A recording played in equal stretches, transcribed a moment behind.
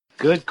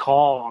Good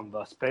call on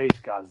the Space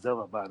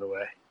Godzilla, by the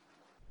way.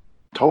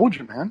 Told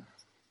you, man.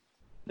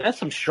 That's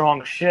some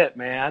strong shit,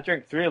 man. I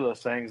drink 3 of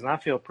those things, and I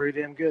feel pretty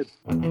damn good.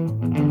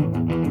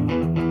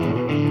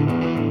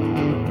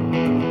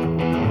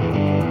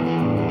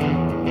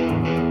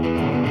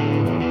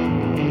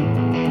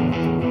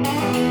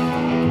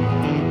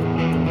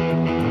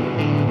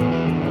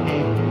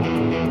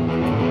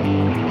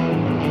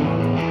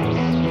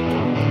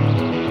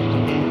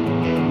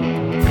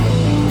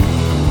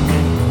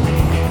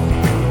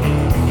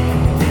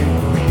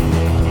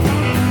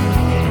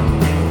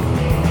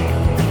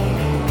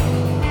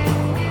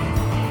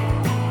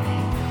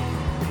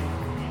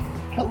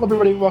 Hello,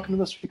 everybody. Welcome to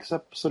this week's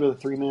episode of the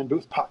Three Man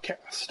Booth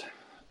Podcast.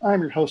 I'm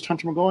your host,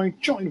 Hunter McGoy,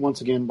 joined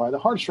once again by the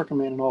hardest-working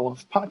man in all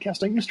of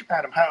podcasting, Mr.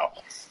 Adam Howe.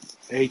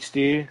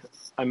 HD,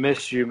 I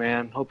missed you,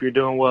 man. Hope you're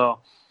doing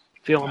well.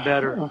 Feeling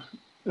better.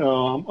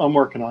 I'm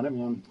working on it,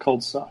 man.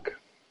 Colds suck.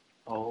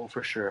 Oh,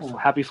 for sure.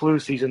 Happy flu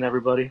season,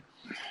 everybody.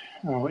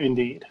 Oh,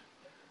 indeed.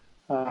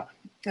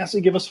 As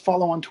give us a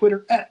follow on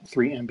Twitter at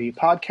 3MB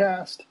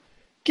Podcast.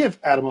 Give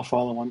Adam a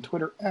follow on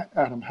Twitter at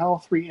Adam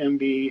Howe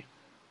 3MB.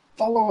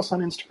 Follow us on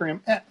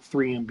Instagram at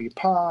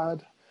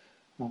 3MBPod.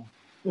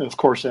 Of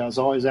course, as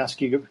always, ask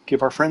you to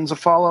give our friends a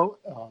follow.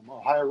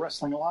 Ohio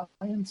Wrestling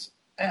Alliance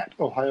at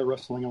Ohio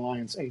Wrestling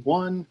Alliance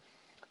A1.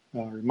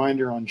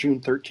 Reminder, on June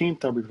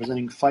 13th, they'll be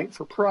presenting Fight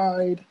for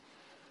Pride.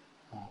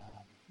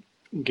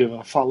 Give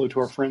a follow to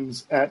our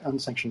friends at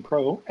Unsanctioned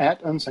Pro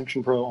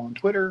on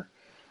Twitter.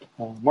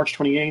 March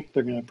 28th,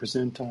 they're going to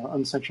present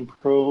Unsanctioned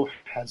Pro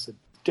has a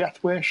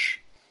Death Wish.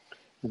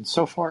 And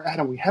so far,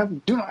 Adam, we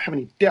do not have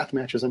any death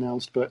matches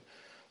announced, but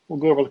we'll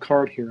go over the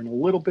card here in a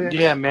little bit.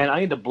 Yeah, man,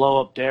 I need to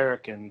blow up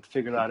Derek and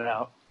figure that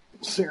out.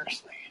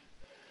 Seriously.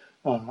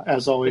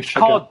 As always, it's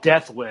called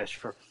Death Wish,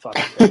 for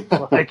fuck's sake.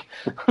 Like,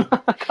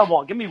 come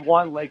on, give me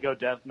one Lego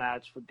death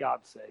match, for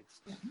God's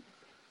sakes.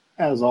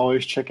 As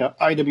always, check out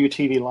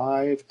IWTV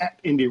Live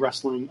at Indie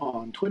Wrestling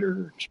on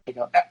Twitter. Check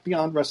out at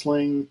Beyond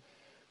Wrestling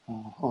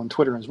on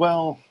Twitter as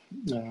well.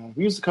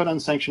 Use the code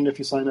Unsanctioned if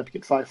you sign up. You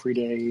get 5 free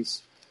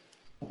days.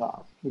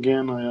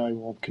 Again, I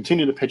will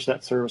continue to pitch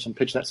that service and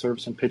pitch that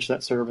service and pitch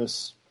that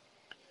service.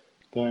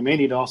 But I may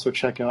need to also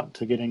check out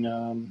to getting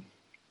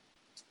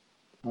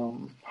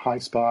high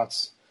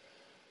spots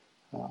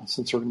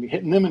since we're going to be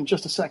hitting them in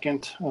just a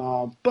second.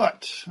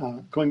 But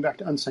going back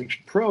to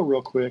Unsanctioned Pro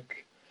real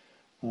quick,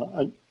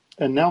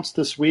 announced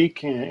this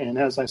week, and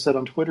as I said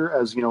on Twitter,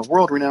 as you know,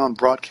 world-renowned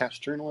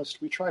broadcast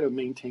journalist, we try to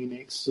maintain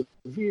a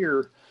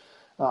severe,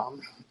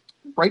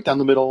 right down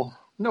the middle,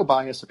 no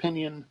bias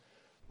opinion.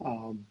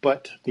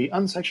 But the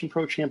Unsanctioned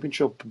Pro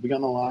Championship will be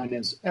on the line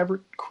as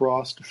Everett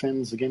Cross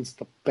defends against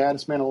the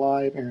baddest man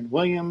alive, Aaron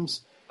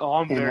Williams. Oh,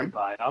 I'm very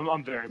biased.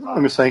 I'm very biased.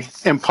 Let me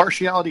say,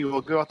 impartiality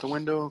will go out the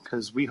window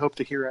because we hope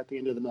to hear at the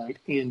end of the night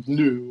and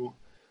new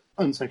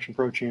Unsanctioned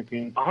Pro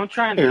Champion. I'm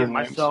trying to get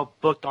myself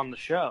booked on the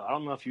show. I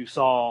don't know if you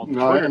saw.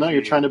 I know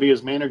you're trying to be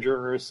his manager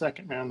or his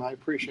second man. I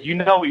appreciate it. You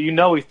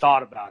know, he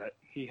thought about it.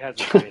 He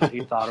hesitated.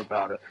 He thought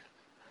about it.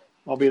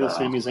 I'll be the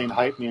Sami Zayn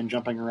hype man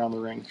jumping around the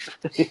ring.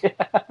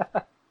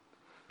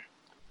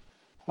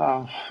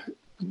 I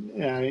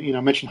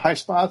mentioned high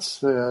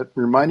spots.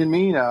 Reminded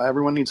me,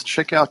 everyone needs to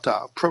check out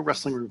Pro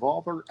Wrestling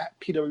Revolver at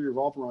PW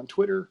Revolver on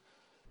Twitter.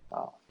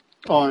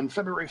 On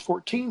February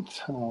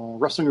 14th,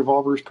 Wrestling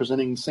Revolver is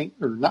presenting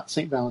not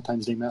St.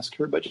 Valentine's Day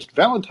Massacre, but just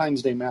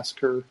Valentine's Day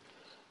Massacre.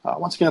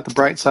 Once again at the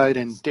Bright Side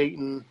in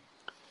Dayton.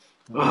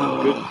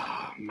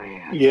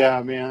 Man.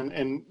 Yeah, man.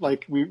 And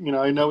like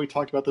I know we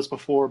talked about this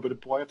before, but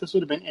boy, if this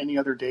would have been any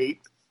other date,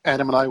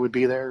 Adam and I would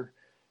be there.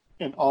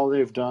 And all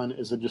they've done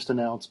is just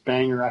announce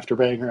banger after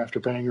banger after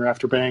banger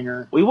after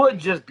banger. We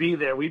wouldn't just be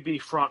there. We'd be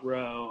front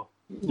row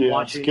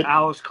watching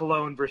Alex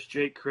Colon versus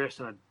Jake Christ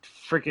in a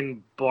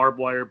freaking barbed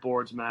wire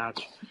boards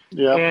match.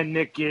 Yeah. And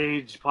Nick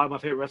Gage, probably my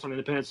favorite wrestler on the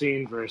independent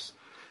scene, versus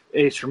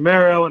Ace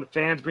Romero, and the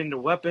fans bring the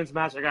weapons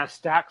match. I got a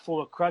stack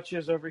full of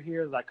crutches over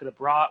here that I could have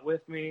brought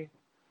with me.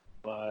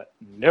 But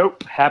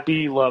nope.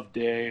 Happy Love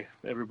Day,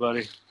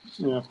 everybody.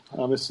 Yeah,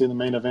 obviously the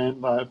main event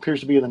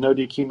appears to be the no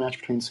DQ match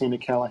between Sandy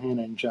Callahan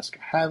and Jessica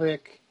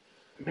Havoc.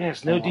 Man,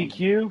 it's no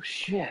DQ?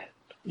 Shit.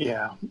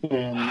 Yeah,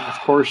 and of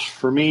course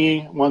for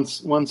me,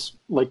 once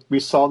like we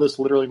saw this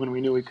literally when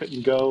we knew we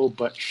couldn't go,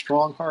 but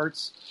Strong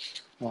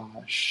Hearts,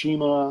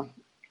 Shima,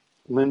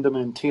 Lyndon,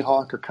 and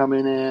T-Hawk are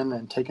coming in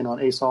and taking on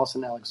Ace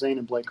Austin, Alex Zane,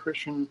 and Blake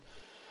Christian.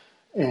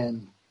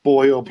 And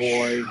boy, oh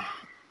boy,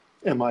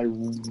 am I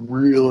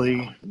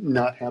really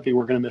not happy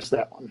we're going to miss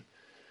that one.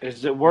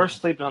 Is it worth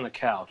sleeping on the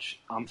couch?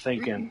 I'm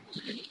thinking.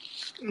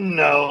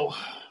 No.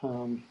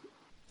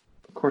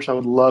 Of course, I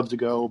would love to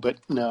go, but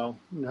no,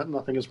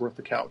 nothing is worth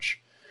the couch.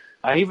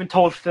 I even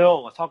told Phil,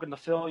 I was talking to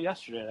Phil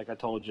yesterday, like I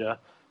told you.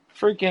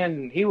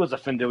 Freaking, he was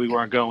offended we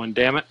weren't going,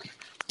 damn it.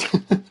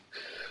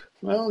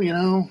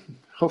 Well,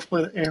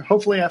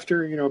 hopefully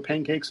after,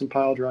 pancakes and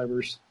pile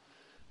drivers,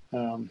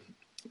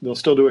 they'll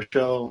still do a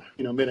show,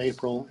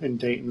 mid-April in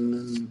Dayton,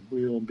 and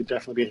we will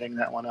definitely be hitting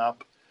that one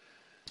up.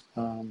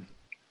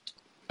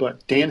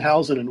 But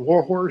Danhausen and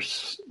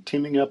Warhorse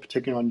teaming up,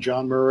 taking on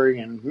John Murray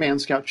and Man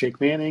Scout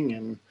Jake Manning.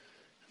 And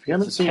if you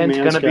haven't seen Kent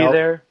Man going to be Scout,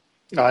 there?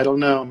 I don't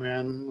know,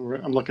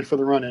 man. I'm looking for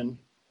the run-in.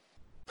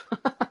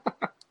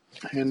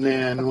 And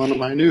then one of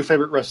my new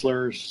favorite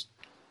wrestlers,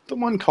 the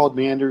one called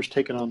Manders,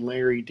 taking on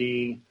Larry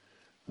D.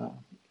 I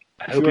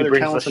hope he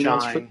brings the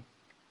shine.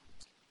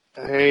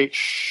 Hey,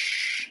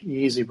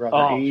 easy, brother.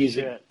 Oh, easy.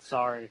 Shit.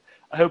 Sorry.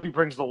 I hope he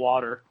brings the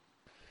water.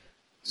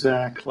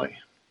 Exactly.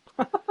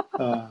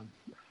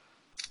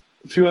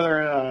 A few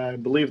other, I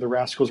believe the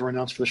Rascals were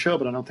announced for the show,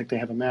 but I don't think they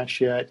have a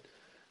match yet.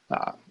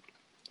 I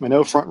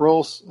know front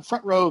row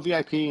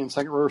VIP and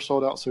second row are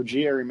sold out, so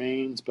GA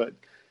remains, but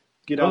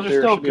get Those out there.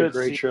 It should be a good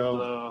great seats, show.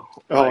 though.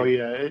 Oh,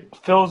 yeah.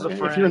 Phil's a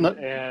friend,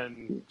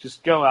 and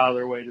just go out of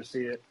their way to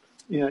see it.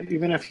 Yeah,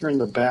 even if you're in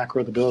the back row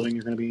of the building,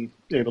 you're going to be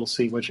able to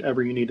see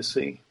whichever you need to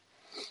see.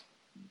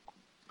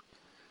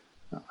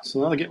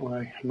 So now to get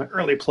my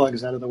early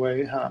plugs out of the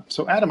way.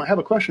 So, Adam, I have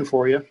a question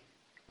for you.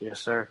 Yes,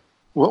 sir.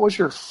 What was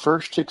your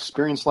first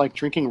experience like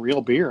drinking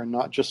real beer and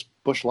not just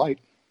Busch Light?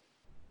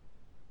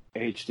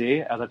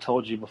 HD, as I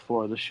told you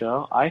before the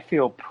show, I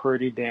feel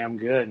pretty damn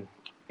good.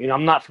 You know,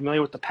 I'm not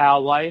familiar with the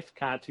Pal Life,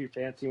 kind of too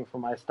fancy for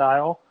my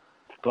style,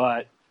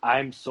 but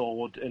I'm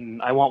sold, and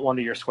I want one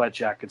of your sweat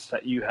jackets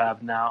that you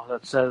have now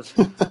that says,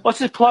 let's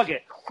just plug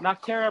it,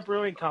 Nocterra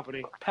Brewing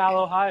Company, Pal,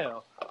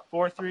 Ohio,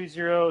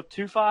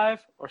 43025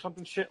 or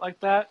something shit like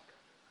that.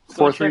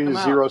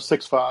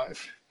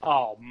 43065.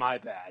 Oh, my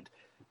bad.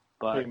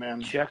 But hey,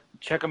 man.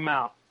 check them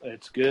out.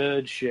 It's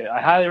good shit.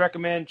 I highly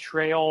recommend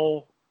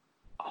Trail.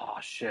 Oh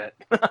shit,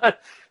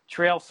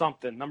 Trail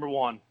something. Number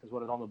 1 is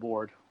what is on the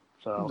board.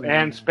 So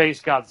and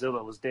Space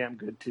Godzilla was damn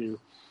good too.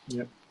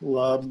 Yep,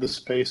 love the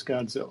Space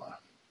Godzilla.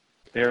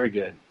 Very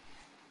good.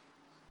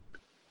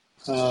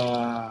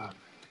 So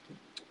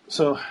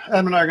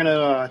Adam and I are going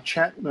to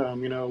chat.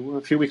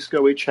 A few weeks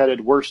ago we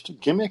chatted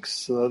worst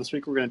gimmicks. This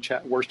week we're going to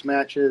chat worst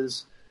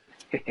matches.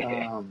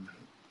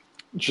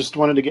 Just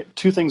wanted to get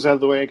 2 things out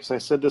of the way because I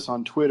said this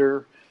on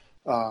Twitter.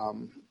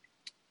 Over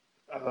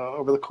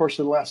the course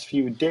of the last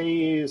few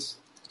days,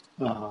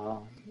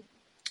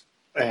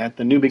 at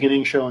the New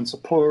Beginning show in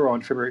Sapporo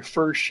on February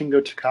 1st,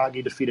 Shingo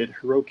Takagi defeated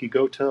Hiroki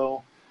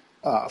Goto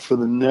for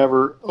the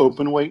Never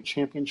Openweight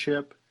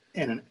Championship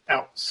in an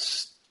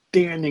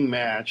outstanding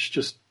match.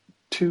 Just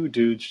 2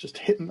 dudes just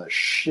hitting the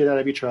shit out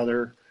of each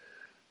other.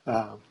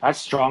 That's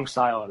strong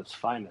style at its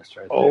finest,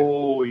 right there.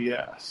 Oh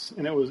yes,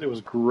 and it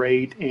was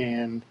great.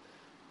 And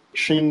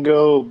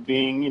Shingo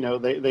being,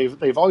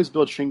 they've always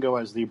built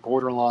Shingo as the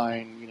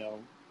borderline,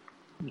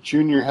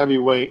 junior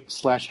heavyweight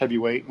 /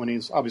 heavyweight when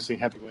he's obviously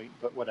heavyweight,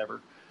 but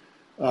whatever.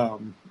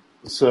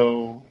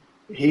 So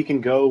he can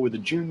go with the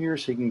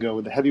juniors, he can go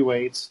with the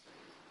heavyweights.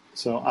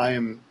 So I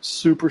am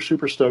super,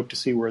 super stoked to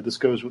see where this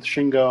goes with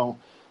Shingo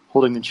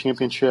holding the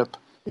championship,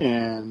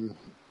 and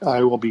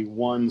I will be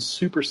one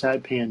super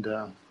sad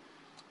panda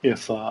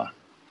if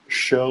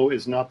Sho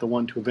is not the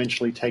one to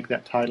eventually take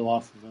that title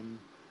off of him.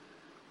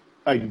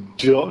 I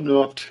don't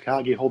know if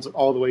Takagi holds it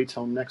all the way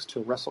till next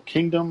to Wrestle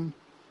Kingdom,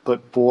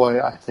 but boy,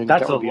 I think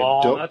that's that would be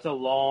a dope. That's a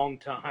long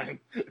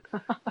time.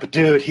 But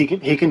dude, he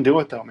can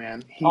do it though,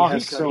 man.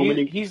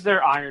 He's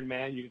their Iron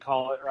Man, you can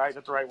call it, right?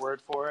 That's the right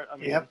word for it. I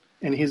mean, yep,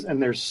 and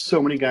there's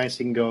so many guys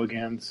he can go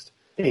against,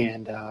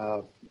 and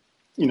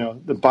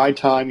the bye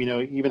time,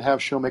 even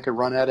have Sho make a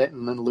run at it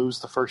and then lose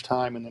the first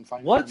time and then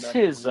finally. What's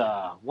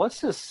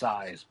his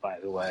size, by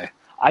the way?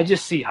 I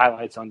just see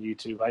highlights on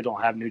YouTube. I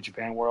don't have New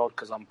Japan World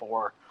because I'm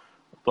poor.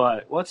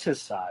 But what's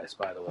his size,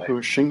 by the way? Who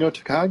is Shingo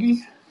Takagi?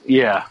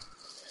 Yeah.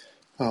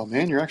 Oh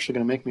man, you're actually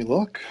going to make me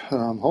look.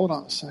 Hold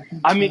on a second.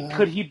 I mean,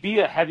 could he be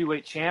a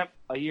heavyweight champ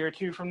a year or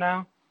 2 from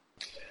now?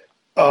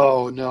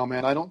 Oh no,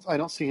 man! I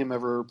don't see him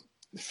ever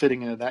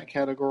fitting into that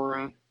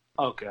category.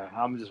 Okay,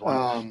 I'm just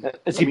wondering.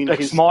 Is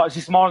he small? Is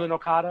he smaller than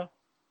Okada?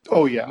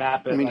 Oh yeah.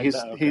 Map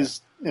it he's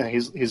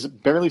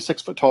barely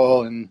 6 foot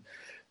tall and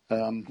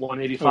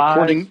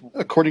 185.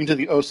 According to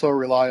the OSO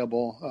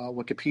reliable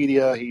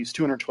Wikipedia, he's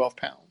 212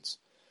 pounds.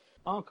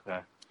 Okay,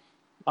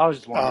 I was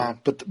just wondering.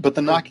 But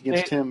the knock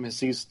against him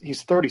is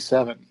he's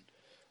 37.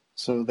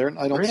 So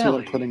I don't see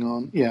them putting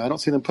on. Yeah, I don't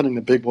see them putting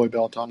the big boy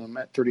belt on him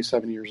at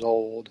 37 years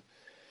old.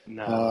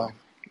 No,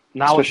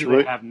 not what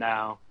they have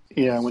now.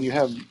 Yeah, when you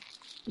have,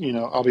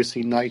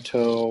 obviously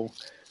Naito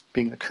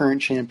being the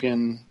current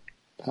champion,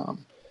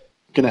 going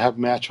to have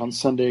a match on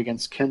Sunday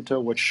against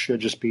Kenta, which should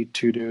just be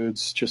 2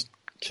 dudes just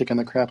kicking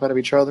the crap out of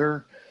each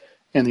other,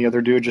 and the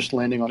other dude just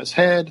landing on his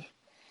head.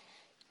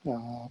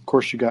 Of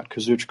course, you got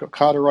Kazuchika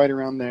Okada right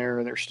around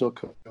there. There's still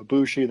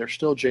Ibushi. There's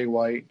still Jay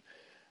White.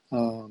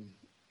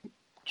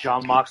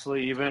 John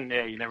Moxley, even.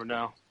 Yeah, you never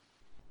know.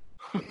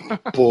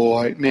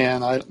 Boy,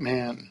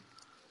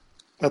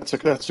 that's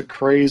a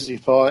crazy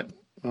thought.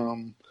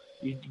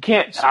 You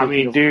can't. I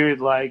mean, dude,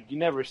 you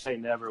never say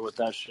never with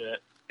that shit.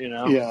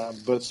 Yeah,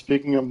 but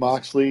speaking of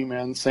Moxley,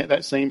 man,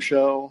 that same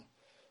show,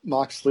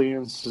 Moxley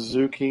and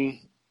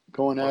Suzuki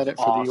going at it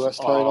for the U.S.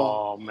 title.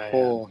 Oh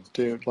man,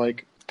 dude,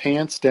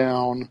 pants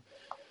down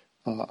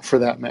for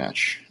that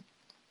match.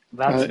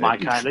 That's my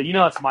kind of,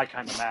 that's my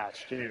kind of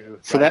match too.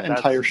 For that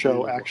entire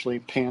show, actually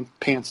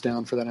pants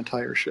down for that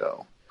entire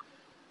show.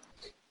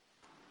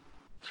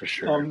 For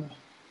sure.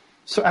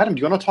 So, Adam,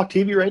 do you want to talk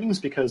TV ratings?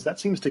 Because that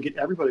seems to get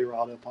everybody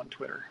riled up on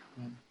Twitter.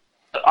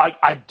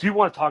 I do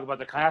want to talk about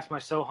that. Can I ask my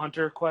So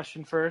Hunter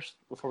question first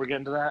before we get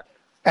into that?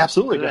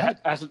 Absolutely. Go ahead.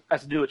 Has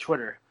to do with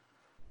Twitter.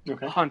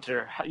 Okay.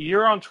 Hunter,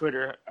 you're on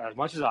Twitter as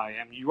much as I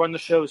am. You run the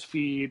show's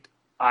feed.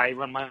 I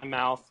run my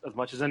mouth as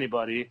much as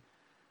anybody.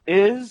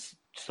 Is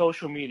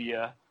social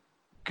media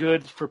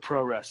good for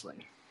pro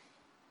wrestling?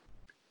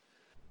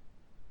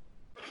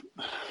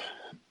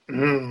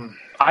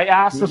 I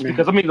ask this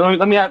because let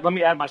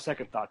me add my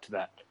second thought to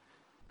that.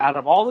 Out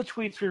of all the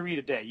tweets we read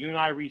a day, you and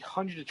I read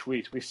hundreds of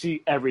tweets. We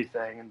see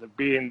everything, and the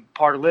being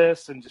part of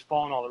this and just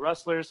following all the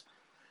wrestlers.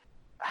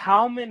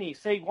 How many,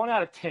 say 1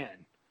 out of 10,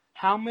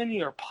 how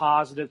many are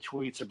positive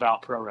tweets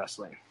about pro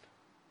wrestling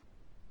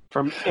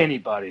from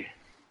anybody?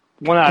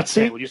 1 out of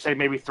 10. Would you say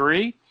maybe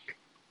 3?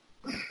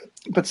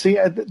 But see,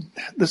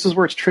 this is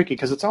where it's tricky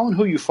because it's all in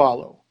who you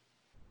follow.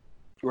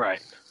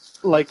 Right.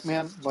 Like,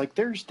 man, like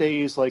there's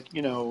days like,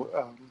 go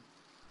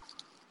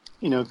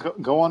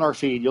on our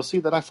feed. You'll see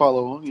that I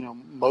follow,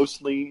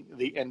 mostly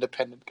the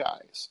independent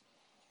guys.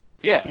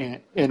 Yeah.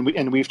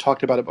 And we've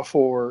talked about it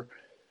before.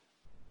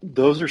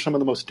 Those are some of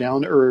the most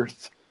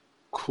down-to-earth,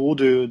 cool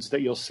dudes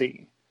that you'll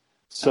see.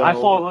 So I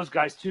follow those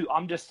guys too.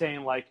 I'm just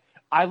saying, like,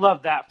 I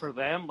love that for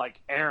them, like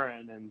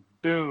Aaron and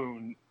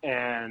Boone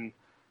and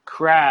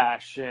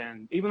Crash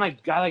and even like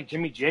a guy like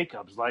Jimmy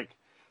Jacobs. Like,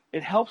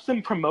 it helps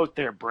them promote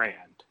their brand.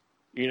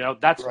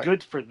 That's right.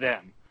 Good for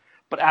them.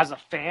 But as a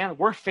fan,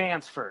 we're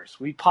fans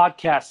first. We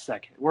podcast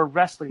second. We're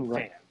wrestling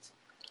fans.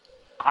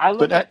 I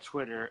look at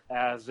Twitter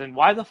as in,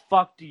 why the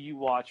fuck do you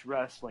watch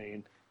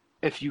wrestling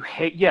if you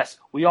hate? Yes,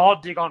 we all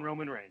dig on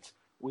Roman Reigns.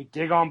 We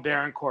dig on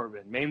Baron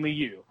Corbin, mainly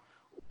you.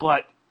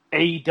 But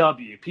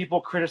AEW,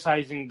 people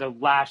criticizing the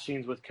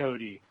lashings with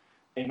Cody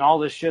and all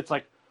this shit's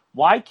like,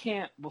 why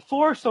can't,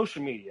 before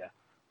social media,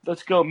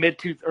 let's go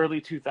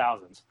early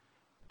 2000s,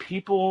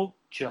 people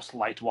just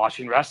liked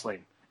watching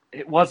wrestling.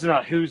 It wasn't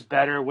a who's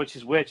better, which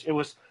is which. It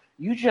was,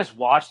 you just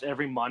watched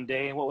every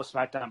Monday, and what was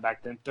SmackDown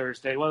back then,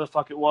 Thursday, what the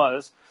fuck it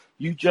was.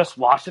 You just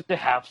watched it to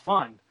have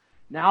fun.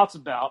 Now it's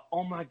about,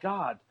 oh my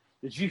God,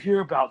 did you hear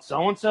about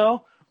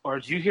so-and-so? Or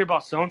did you hear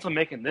about so-and-so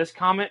making this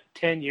comment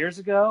 10 years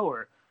ago?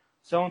 Or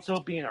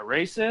so-and-so being a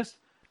racist?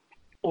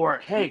 Or,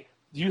 hey,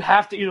 you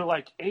have to either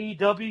like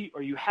AEW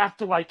or you have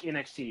to like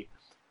NXT.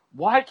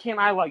 Why can't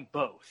I like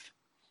both?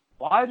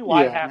 Why do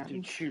I have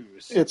to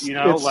choose?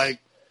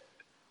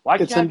 Why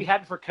can't I be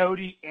happy for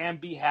Cody and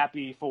be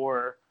happy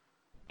for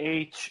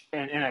H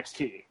and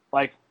NXT?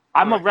 Like,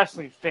 I'm a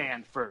wrestling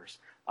fan first.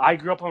 I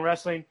grew up on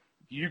wrestling.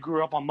 You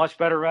grew up on much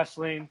better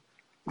wrestling.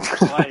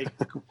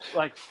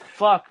 Like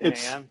fuck,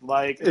 man.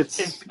 Like,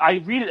 I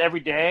read it every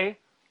day,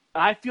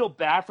 and I feel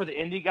bad for the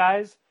indie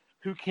guys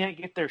who can't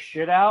get their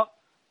shit out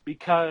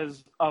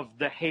because of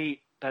the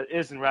hate that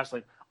is in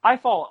wrestling. I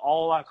follow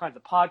all kinds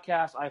of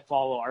podcasts. I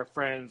follow our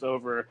friends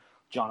over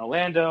John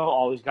Orlando,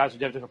 all these guys who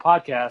do different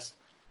podcasts.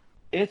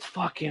 It's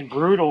fucking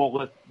brutal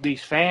with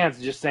these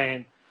fans just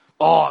saying,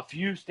 oh, if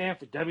you stand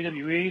for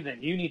WWE,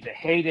 then you need to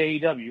hate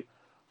AEW.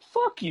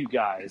 Fuck you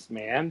guys,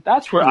 man.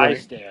 That's where I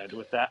stand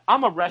with that.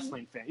 I'm a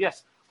wrestling fan.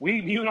 Yes,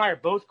 you and I are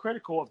both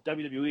critical of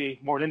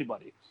WWE more than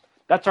anybody.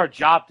 That's our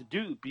job to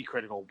do, be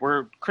critical.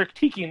 We're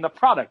critiquing the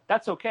product.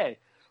 That's okay.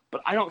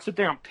 But I don't sit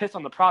there and piss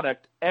on the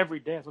product every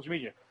day on social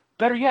media.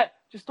 Better yet,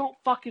 just don't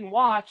fucking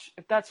watch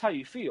if that's how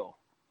you feel.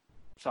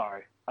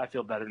 Sorry, I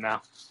feel better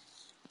now.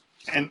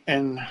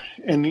 And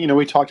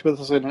we talked about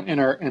this in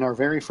our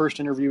very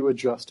first interview with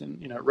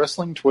Justin.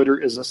 Wrestling Twitter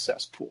is a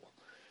cesspool.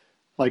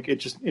 Like,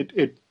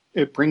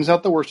 it brings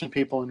out the worst in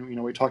people,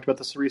 and we talked about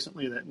this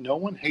recently, that no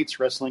one hates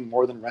wrestling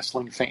more than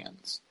wrestling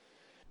fans.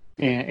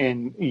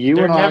 And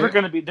they're never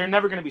going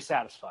to be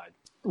satisfied.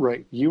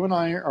 Right. You and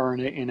I are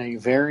in a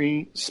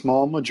very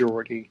small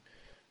majority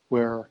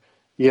where,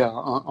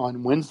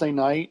 on Wednesday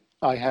night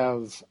I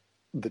have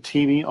the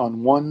TV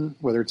on one,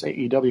 whether it's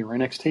AEW or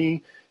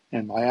NXT,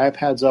 and my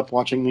iPad's up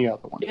watching the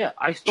other one. Yeah,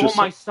 I stole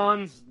my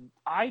son's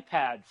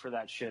iPad for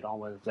that shit on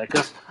Wednesday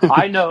because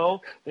I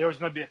know there was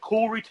going to be a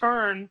cool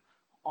return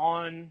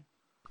on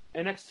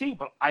NXT,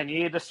 but I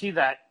needed to see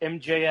that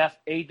MJF,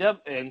 AW,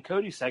 and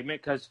Cody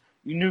segment because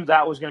you knew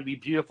that was going to be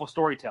beautiful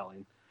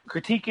storytelling.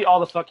 Critique it all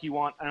the fuck you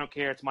want. I don't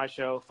care. It's my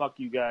show. Fuck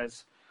you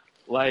guys.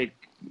 Like,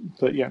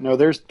 but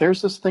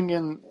there's this thing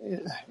and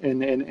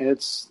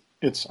it's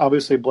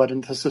obviously bled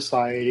into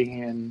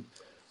society and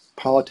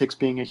politics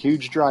being a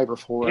huge driver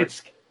for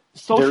it.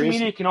 Social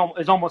media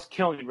is almost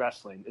killing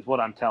wrestling, is what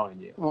I'm telling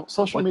you. Well,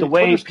 social media, the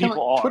way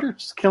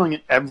Twitter's killing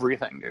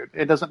everything, dude.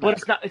 It doesn't matter.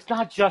 But it's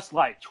not just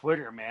like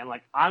Twitter, man.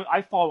 Like,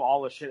 I follow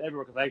all this shit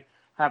everywhere because I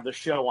have the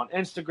show on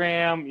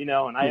Instagram,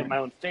 and I have my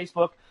own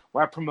Facebook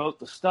where I promote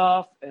the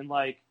stuff. And,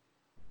 like,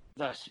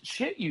 the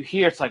shit you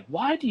hear, it's like,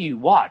 why do you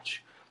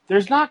watch?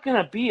 There's not going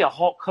to be a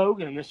Hulk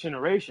Hogan in this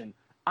generation.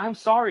 I'm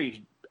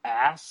sorry,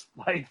 ass.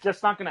 Like,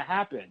 that's not going to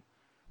happen.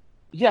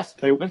 Yes,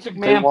 Vince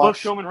McMahon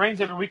books Roman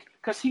Reigns every week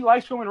because he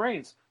likes Roman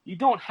Reigns. You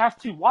don't have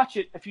to watch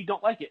it if you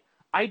don't like it.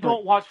 I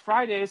don't watch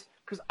Fridays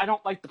because I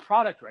don't like the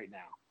product right now.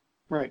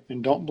 Right,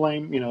 and don't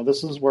blame,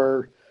 this is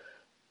where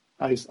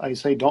I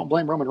say don't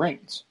blame Roman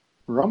Reigns.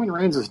 Roman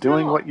Reigns is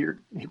doing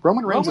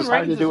Roman Reigns is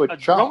hired to do a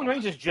job. Roman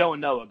Reigns is Joe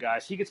and Noah,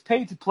 guys. He gets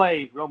paid to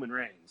play Roman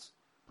Reigns.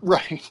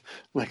 Right.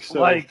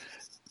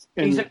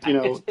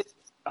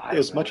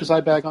 As much as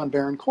I bag on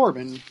Baron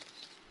Corbin,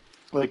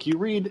 like you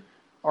read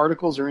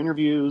articles or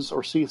interviews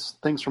or see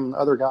things from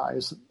other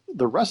guys,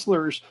 the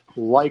wrestlers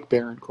like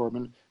Baron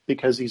Corbin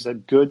because he's a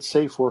good,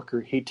 safe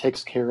worker. He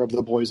takes care of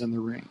the boys in the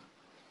ring.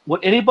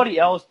 Would anybody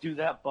else do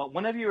that? But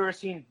when have you ever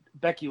seen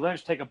Becky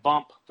Lynch take a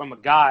bump from a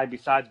guy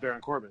besides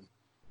Baron Corbin?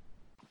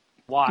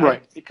 Why?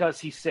 Right. Because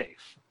he's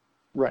safe.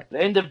 Right.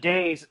 The end of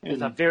days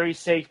is a very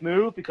safe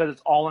move because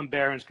it's all in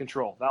Baron's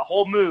control. That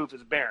whole move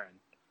is Baron.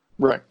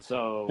 Right.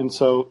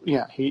 So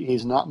yeah,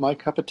 he's not my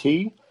cup of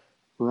tea.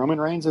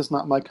 Roman Reigns is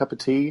not my cup of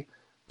tea.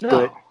 No.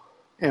 But,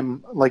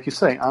 and like you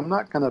say, I'm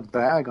not going to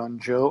bag on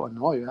Joe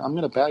Anoa'i. I'm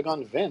going to bag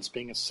on Vince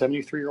being a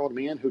 73-year-old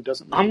man who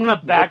doesn't know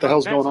what the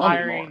hell's going on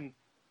anymore.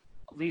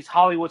 These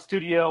Hollywood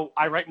studio,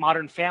 I write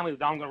Modern Family,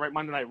 now I'm going to write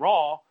Monday Night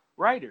Raw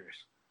writers.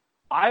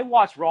 I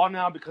watch Raw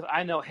now because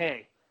I know,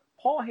 hey,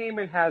 Paul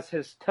Heyman has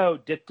his toe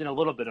dipped in a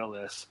little bit of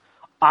this.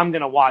 I'm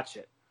going to watch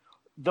it.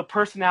 The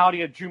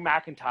personality of Drew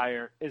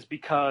McIntyre is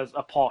because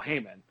of Paul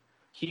Heyman.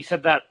 He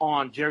said that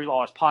on Jerry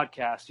Lawler's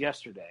podcast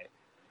yesterday.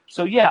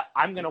 So, yeah,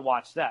 I'm going to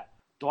watch that.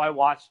 Did I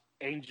watch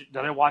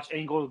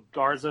Angel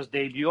Garza's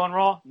debut on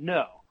Raw?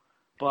 No.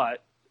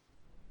 But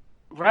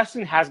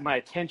wrestling has my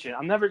attention.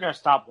 I'm never going to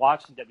stop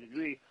watching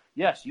WWE.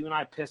 Yes, you and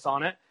I piss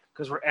on it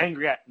because we're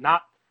angry at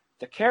not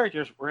the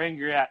characters. We're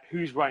angry at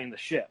who's running the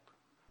ship.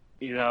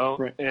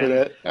 Right.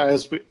 But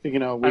as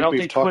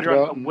we've talked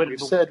about and we've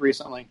said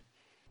recently,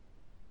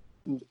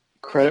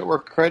 credit where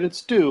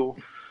credit's due,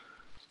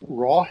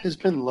 Raw has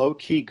been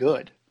low-key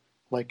good.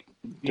 Like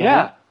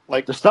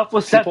the stuff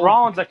with Seth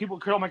Rollins, like people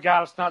go, oh my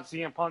God, it's not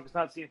CM Punk, it's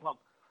not CM Punk.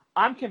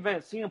 I'm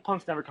convinced CM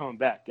Punk's never coming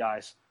back,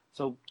 guys.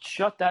 So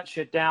shut that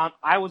shit down.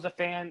 I was a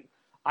fan.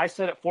 I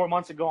said it 4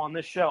 months ago on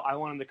this show. I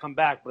want him to come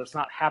back, but it's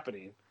not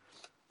happening.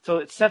 So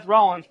it's Seth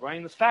Rollins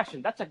running this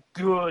faction. That's a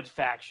good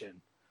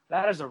faction.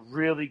 That is a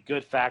really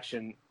good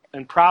faction.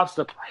 And props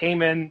to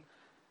Heyman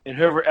and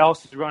whoever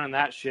else is running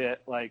that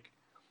shit. Like,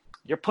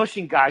 you're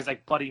pushing guys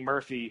like Buddy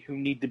Murphy who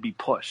need to be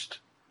pushed.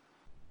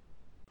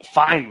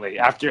 Finally,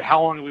 after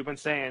how long have we been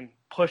saying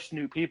push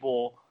new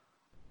people,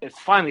 it's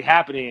finally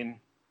happening.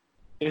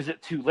 Is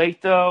it too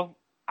late, though?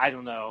 I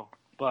don't know.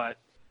 But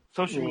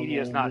social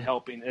media is not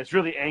helping. It's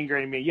really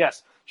angering me.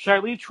 Yes. Should I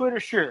leave Twitter?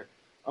 Sure.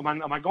 Am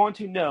I going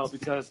to? No,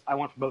 because I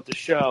want to promote the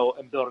show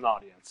and build an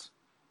audience.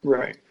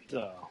 Right.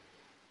 So.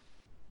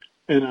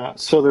 And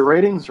so the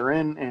ratings are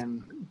in,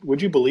 and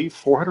would you believe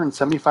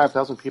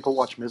 475,000 people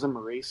watch Miz and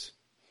Maurice?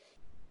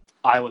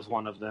 I was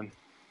one of them.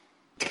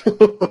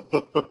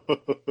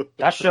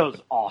 That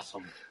show's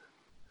awesome.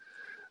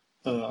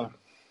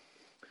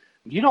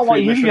 You know what?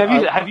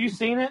 Have you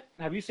seen it?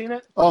 Have you seen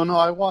it? Oh no,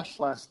 I watched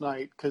last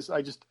night because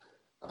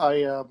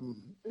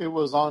it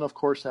was on, of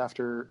course,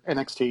 after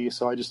NXT,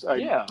 so I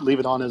leave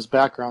it on as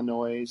background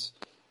noise,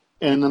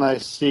 and then I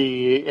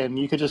see, and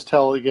you could just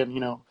tell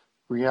again,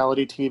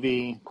 reality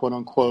TV, quote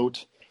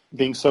unquote,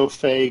 being so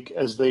fake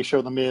as they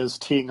show the Miz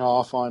teeing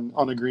off on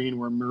a green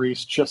where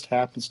Maurice just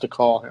happens to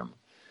call him.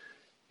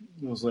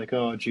 I was like,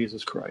 oh,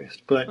 Jesus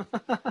Christ. But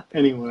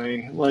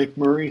anyway, like,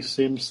 Maurice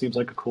seems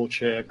like a cool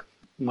chick.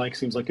 Mike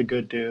seems like a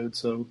good dude,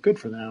 so good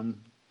for them.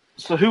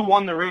 So who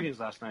won the ratings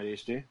last night,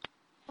 HD?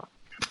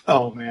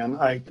 Oh, man,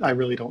 I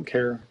really don't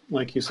care.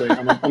 Like you say,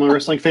 I'm a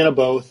wrestling fan of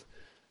both.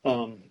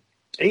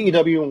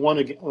 AEW won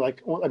again.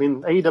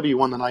 AEW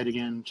won the night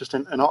again,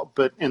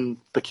 but in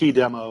the key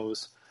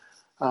demos.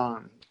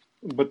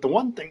 But the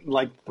one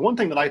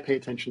thing that I pay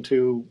attention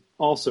to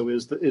also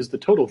is the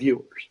total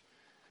viewers.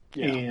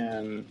 Yeah.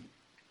 And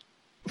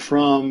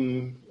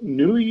from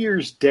New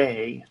Year's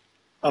Day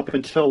up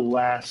until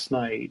last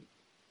night,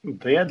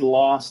 they had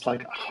lost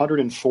like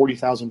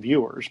 140,000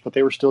 viewers, but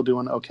they were still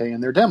doing okay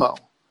in their demo.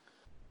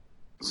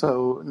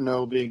 So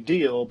no big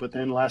deal. But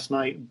then last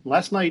night,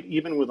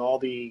 even with all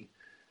the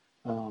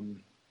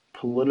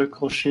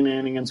political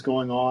shenanigans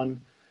going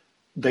on,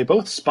 they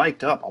both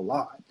spiked up a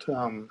lot.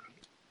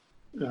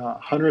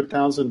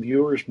 100,000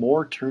 viewers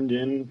more turned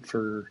in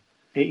for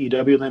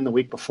AEW than the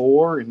week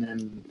before, and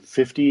then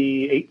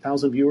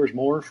 58,000 viewers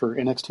more for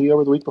NXT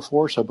over the week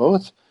before. So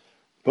both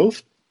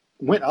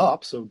went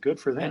up, so good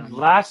for them. And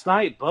last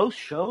night, both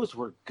shows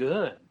were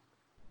good.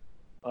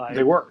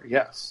 They were,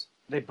 yes.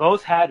 They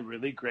both had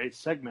really great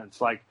segments.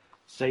 Like,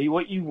 say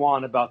what you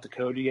want about the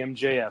Cody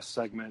MJF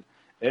segment.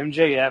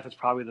 MJF is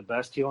probably the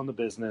best heel in the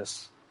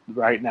business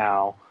right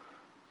now.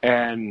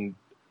 And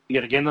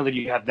yet again,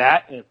 you have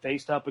that, and it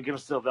faced up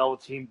against the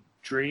Velveteen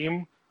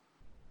Dream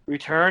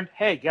return.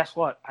 Hey, guess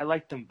what? I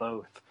liked them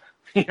both.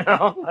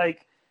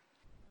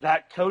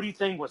 That Cody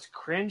thing was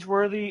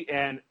cringeworthy,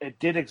 and it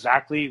did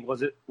exactly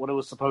what it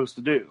was supposed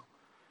to do.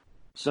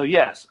 So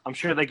yes, I'm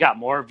sure they got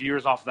more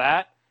viewers off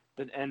that,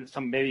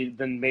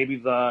 maybe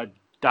the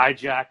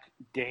Dijak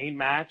Dane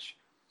match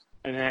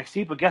in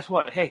NXT. But guess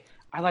what? Hey,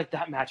 I like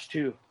that match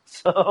too.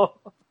 So,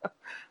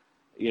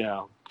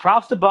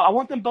 props to both. I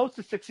want them both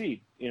to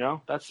succeed.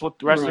 That's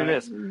what wrestling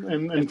is.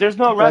 And if there's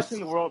no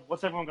wrestling in the world,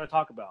 what's everyone going to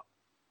talk about?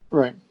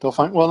 Right. They'll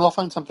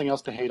find something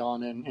else to hate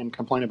on and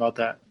complain about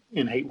that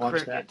and hate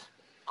watch that.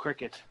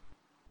 Cricket.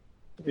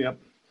 Yep.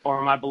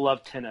 Or my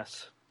beloved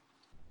tennis.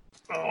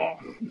 Oh, I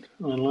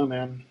don't know,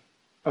 man.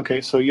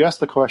 Okay, so you asked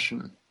the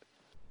question: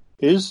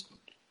 Is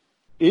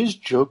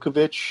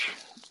Djokovic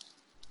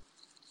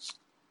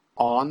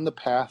on the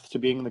path to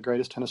being the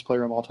greatest tennis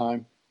player of all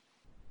time?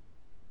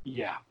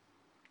 Yeah.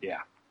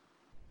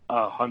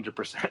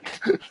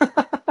 100%.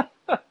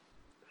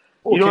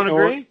 You don't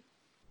agree?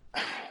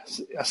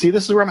 See,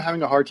 this is where I'm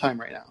having a hard time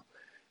right now.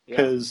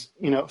 Because,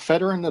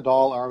 Federer and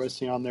Nadal are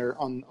obviously on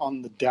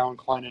the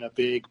downcline in a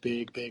big,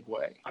 big, big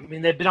way. I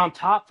mean, they've been on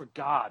top for,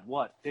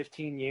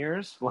 15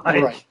 years?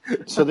 Right.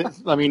 So,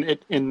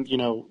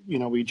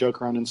 we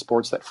joke around in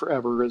sports that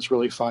forever is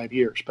really 5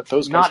 years. But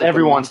those guys not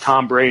everyone's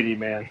Tom Brady,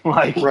 man.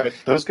 Right.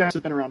 Those guys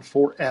have been around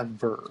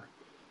forever.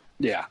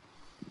 Yeah.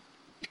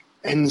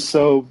 And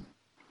so,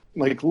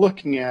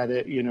 looking at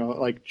it,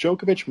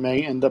 Djokovic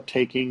may end up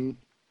taking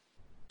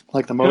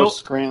the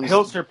most grand.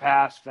 He'll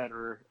surpass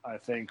Federer, I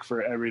think,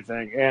 for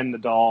everything, and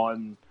Nadal,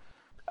 and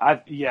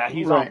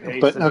he's on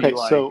pace to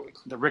be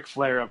the Ric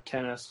Flair of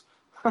tennis.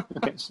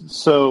 Okay,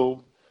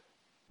 so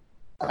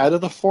out of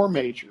the four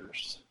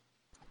majors,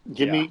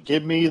 give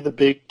me the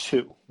big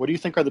two. What do you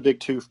think are the big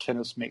two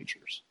tennis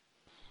majors?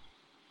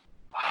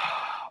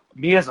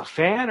 Me as a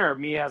fan, or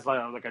me as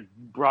like a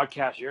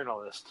broadcast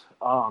journalist?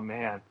 Oh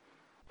man,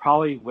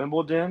 probably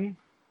Wimbledon,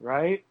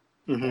 right?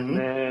 Mm-hmm. And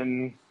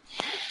then.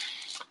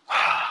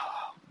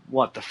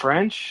 The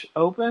French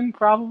Open,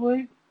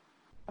 probably,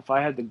 if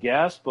I had to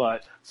guess.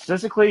 But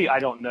statistically, I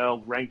don't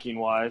know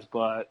ranking-wise,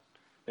 but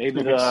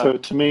maybe So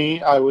to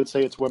me, I would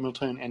say it's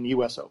Wimbledon and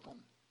U.S. Open.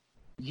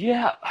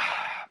 Yeah,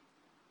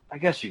 I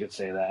guess you could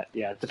say that.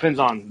 Yeah, it depends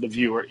on the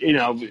viewer.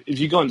 If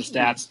you go into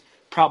stats,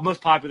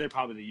 most popular,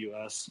 probably the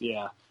U.S.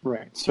 Yeah.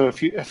 Right. So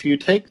if you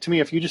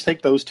just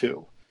take those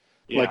two,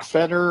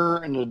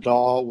 Federer and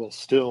Nadal will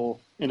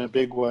still, in a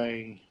big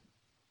way,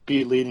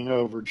 be leading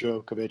over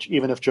Djokovic,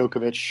 even if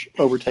Djokovic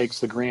overtakes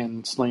the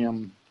Grand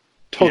Slam,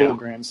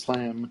 Grand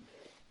Slam,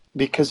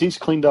 because he's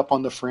cleaned up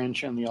on the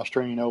French and the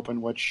Australian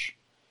Open, which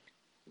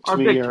are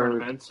big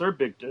tournaments. They're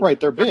big. Right,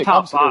 they're big.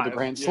 Top five. They're the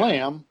Grand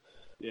Slam,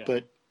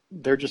 but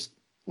they're just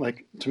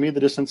to me,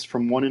 the distance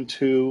from 1 and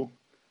 2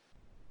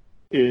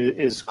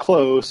 is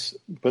close,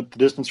 but the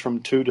distance from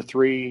 2 to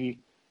 3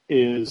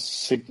 is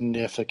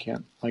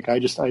significant.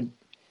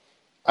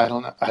 I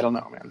don't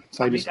know, man.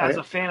 So as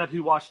a fan of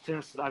who watched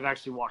tennis, I've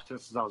actually watched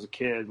tennis since I was a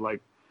kid.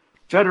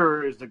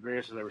 Federer is the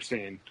greatest I've ever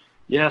seen.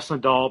 Yes,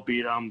 Nadal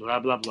beat him, blah,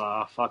 blah,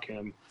 blah, fuck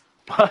him.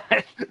 But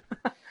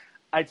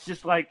it's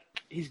just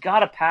he's got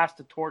to pass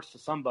the torch to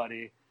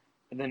somebody,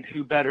 and then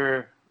who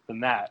better than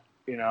that,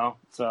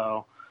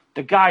 So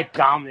the guy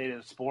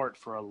dominated the sport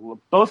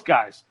both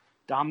guys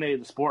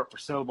dominated the sport for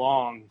so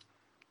long.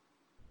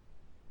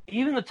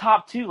 Even the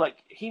top two,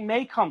 he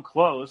may come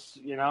close,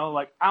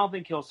 I don't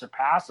think he'll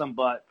surpass him,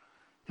 but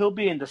he'll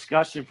be in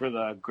discussion for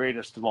the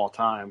greatest of all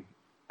time.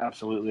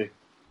 Absolutely.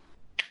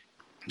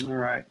 All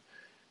right.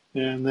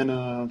 And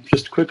then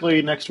just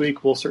quickly, next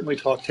week, we'll certainly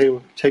talk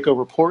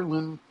TakeOver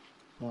Portland.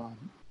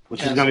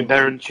 Which is going to be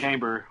better than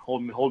Chamber,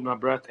 holding my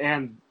breath,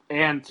 and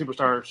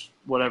Superstars,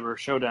 whatever,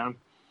 Showdown.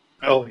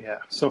 Oh, yeah.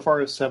 So far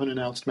as 7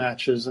 announced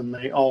matches, and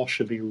they all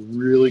should be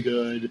really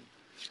good.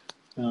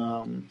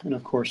 And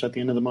of course, at the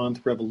end of the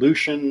month,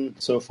 Revolution.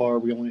 So far,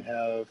 we only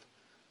have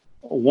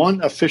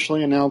one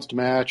officially announced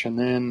match, and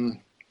then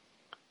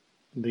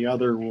the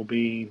other will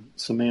be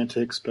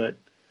semantics. But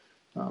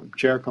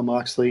Jericho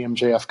Moxley and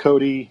MJF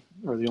Cody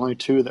are the only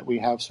two that we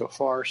have so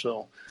far. So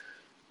it'll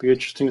be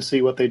interesting to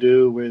see what they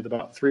do with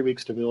about 3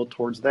 weeks to build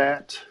towards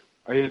that.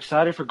 Are you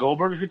excited for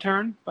Goldberg's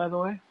return, by the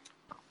way?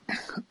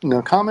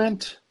 No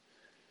comment.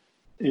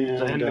 And,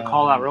 for him to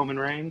call out Roman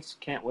Reigns?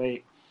 Can't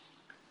wait.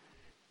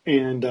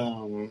 And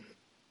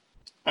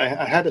I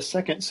had a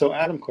second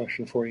Adam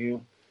question for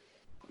you.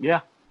 Yeah.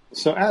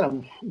 So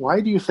Adam,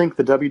 why do you think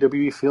the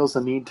WWE feels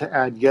the need to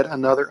add yet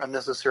another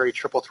unnecessary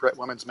triple threat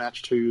women's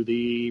match to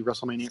the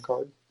WrestleMania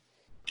card?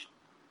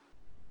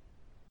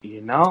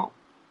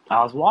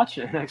 I was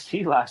watching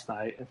NXT last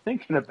night and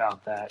thinking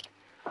about that.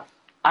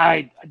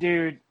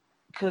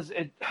 Because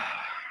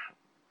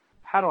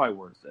how do I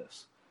word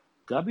this?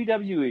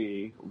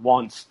 WWE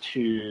wants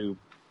to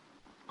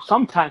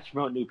sometimes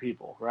promote new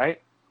people,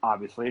 right?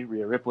 Obviously,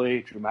 Rhea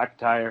Ripley, Drew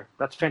McIntyre,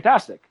 that's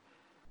fantastic.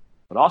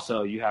 But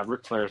also, you have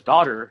Ric Flair's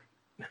daughter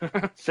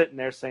sitting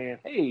there saying,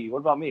 hey, what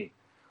about me?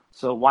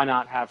 So why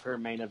not have her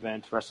main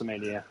event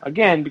WrestleMania?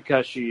 Again,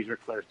 because she's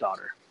Ric Flair's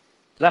daughter.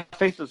 Is that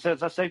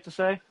safe to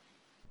say?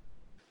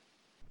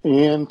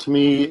 And to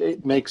me,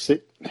 it makes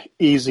it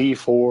easy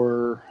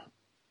for...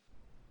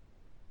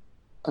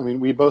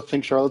 we both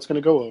think Charlotte's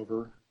going to go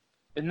over.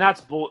 And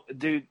that's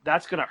dude.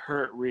 That's gonna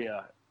hurt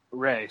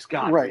Ray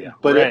Scott. Right, Rhea.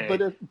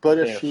 but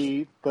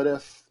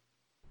if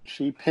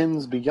she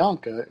pins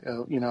Bianca.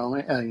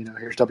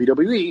 Here's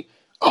WWE.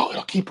 Oh,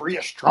 it'll keep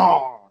Rhea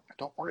strong.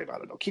 Don't worry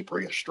about it. It'll keep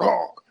Rhea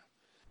strong.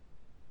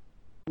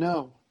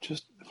 No,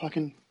 just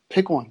fucking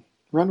pick one.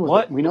 Run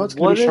with it. We know it's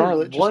going to be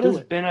Charlotte. Just do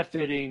it.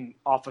 Benefiting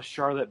off of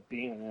Charlotte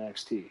being in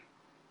NXT?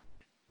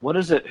 What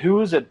is it?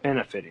 Who is it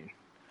benefiting?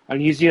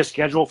 An easier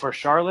schedule for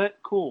Charlotte?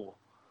 Cool.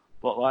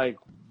 But, like,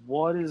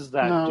 what is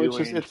that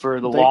doing for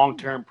the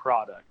long-term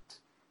product?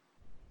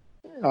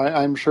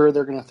 I'm sure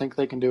they're going to think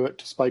they can do it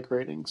to spike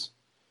ratings.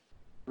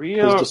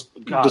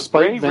 Despite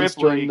Ray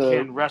Ripley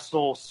can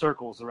wrestle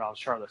circles around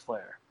Charlotte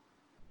Flair.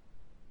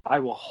 I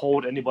will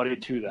hold anybody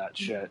to that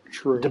shit.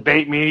 True.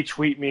 Debate me,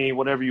 tweet me,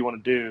 whatever you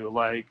want to do.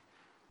 Like,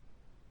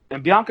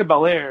 and Bianca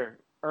Belair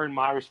earned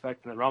my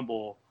respect in the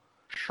Rumble.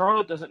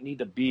 Charlotte doesn't need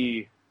to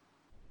be.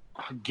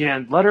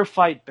 Again, let her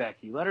fight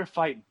Becky. Let her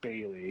fight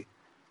Bayley.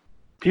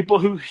 People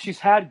who she's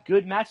had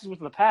good matches with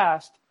in the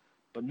past,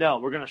 but no,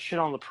 we're going to shit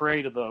on the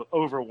parade of the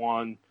over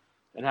one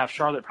and have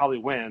Charlotte probably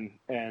win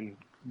and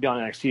be on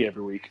NXT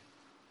every week.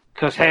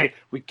 Because, hey,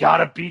 we got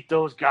to beat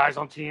those guys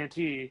on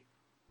TNT.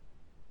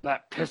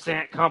 That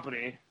pissant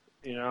company,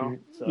 you know.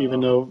 So.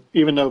 Even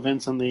though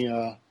Vince in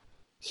the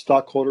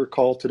stockholder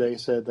call today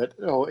said that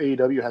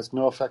AEW has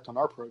no effect on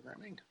our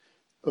programming.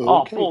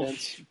 Okay,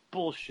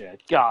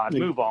 bullshit. God,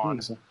 move on.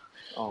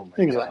 Oh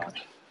my God.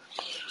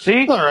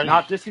 See,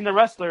 not dissing the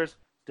wrestlers,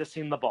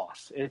 dissing the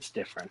boss. It's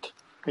different.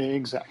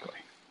 Exactly.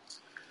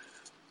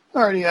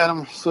 Alrighty,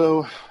 Adam.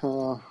 So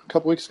a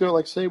couple weeks ago,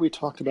 like I say, we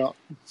talked about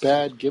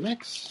bad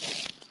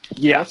gimmicks.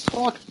 Yeah.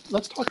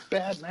 Let's talk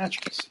bad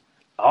matches.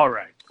 All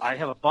right. I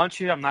have a bunch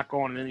here. I'm not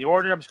going in the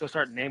order. I'm just going to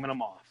start naming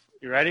them off.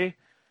 You ready?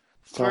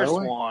 First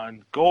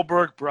one,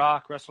 Goldberg,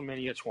 Brock,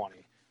 WrestleMania 20.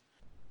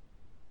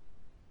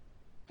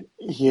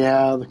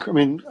 Yeah,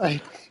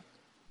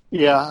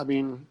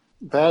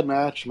 bad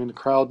match. I mean, the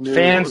crowd knew.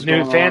 Fans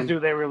knew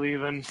they were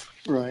leaving.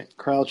 Right.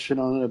 Crowd shit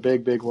on it in a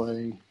big, big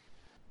way.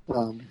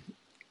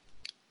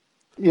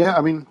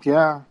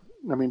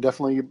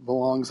 Definitely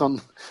belongs on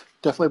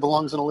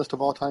a list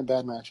of all-time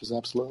bad matches.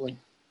 Absolutely.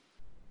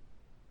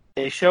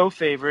 A show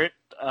favorite,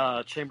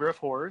 Chamber of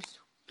Horrors.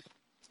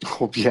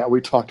 Oh, yeah,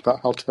 we talked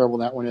about how terrible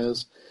that one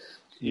is.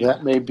 Yeah.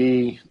 That may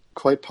be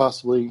quite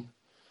possibly,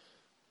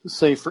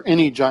 say, for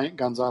any Giant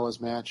Gonzalez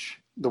match,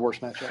 the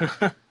worst match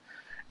ever.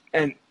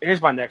 And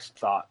here's my next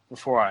thought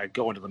before I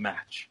go into the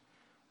match.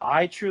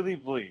 I truly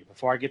believe,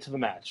 before I get to the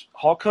match,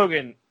 Hulk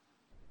Hogan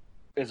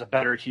is a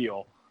better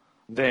heel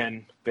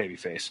than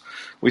babyface.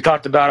 We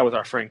talked about it with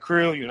our friend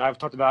Crew. You and I have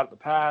talked about it in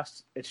the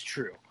past. It's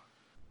true.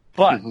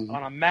 But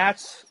on a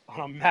match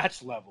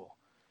level,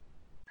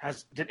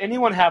 did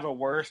anyone have a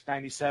worse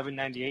 97,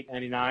 98,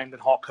 99 than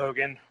Hulk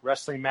Hogan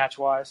wrestling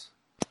match-wise?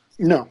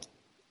 No.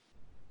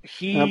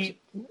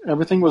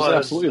 Everything was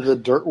absolutely the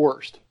dirt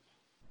worst.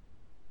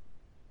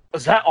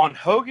 Was that on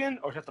Hogan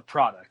or is that the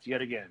product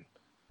yet again?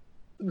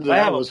 I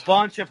have a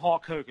bunch of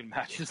Hulk Hogan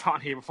matches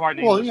on here before I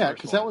name Well, yeah,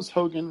 because that was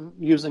Hogan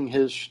using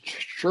his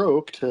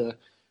stroke to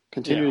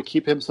continue to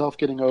keep himself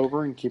getting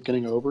over and keep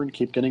getting over and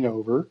keep getting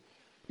over.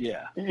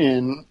 Yeah.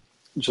 And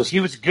he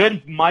was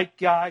good mic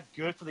guy,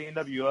 good for the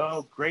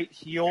NWO, great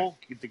heel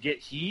to get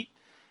heat.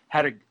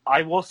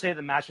 I will say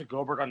the match with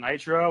Goldberg on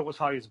Nitro was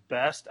probably his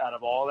best out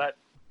of all that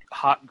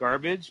hot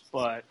garbage,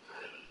 but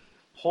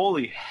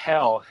holy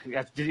hell.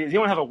 Did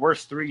anyone have a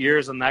worse 3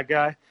 years than that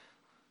guy?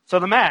 So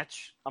the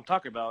match I'm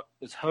talking about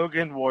is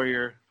Hogan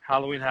Warrior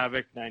Halloween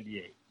Havoc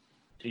 98.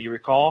 Do you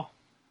recall?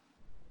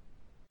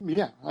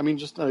 Yeah, I mean,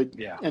 just pick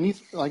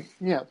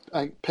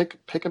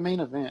a main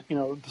event. You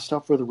know, the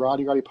stuff with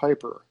Roddy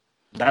Piper.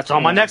 That's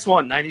on my next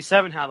one.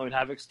 97 Halloween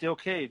Havoc Steel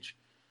Cage.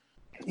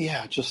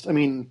 Yeah, it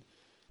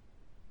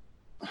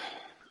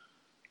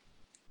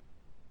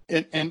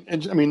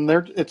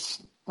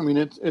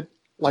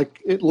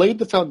laid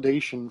the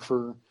foundation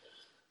for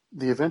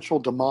the eventual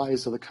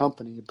demise of the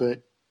company,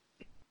 but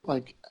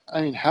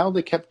how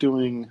they kept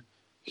doing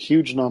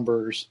huge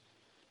numbers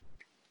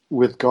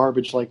with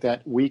garbage like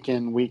that week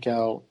in, week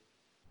out.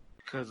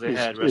 Because they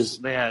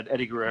had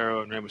Eddie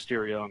Guerrero and Rey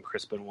Mysterio and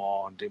Chris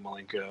Benoit and Dean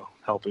Malenko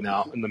helping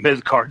out in the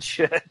mid-card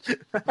shit.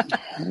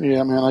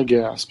 Yeah, man, I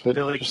guess. But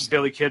Billy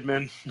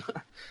Kidman.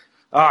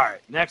 All right,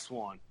 next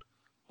one.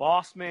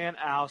 Boss Man,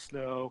 Al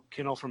Snow,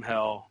 Kennel from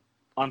Hell,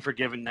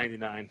 Unforgiven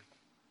 99.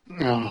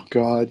 Oh,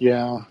 God,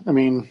 yeah. I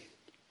mean,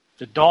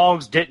 the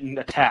dogs didn't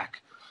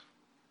attack,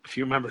 if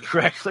you remember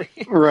correctly.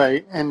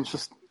 Right, and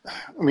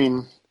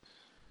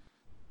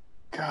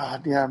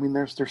God, yeah,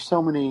 there's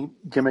so many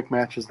gimmick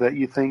matches that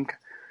you think,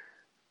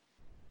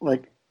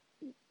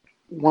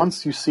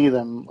 once you see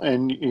them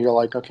and you're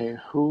like, okay,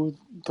 who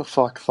the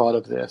fuck thought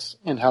of this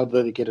and how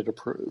did they get it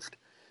approved?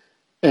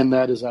 And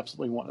that is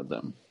absolutely one of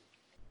them.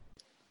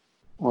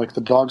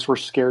 The dogs were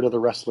scared of the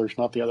wrestlers,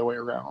 not the other way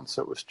around,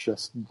 so it was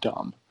just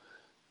dumb.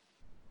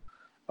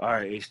 All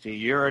right, HD,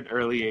 you're an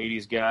early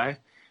 80s guy.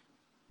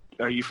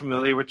 Are you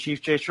familiar with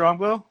Chief Jay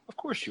Strongbow? Of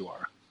course you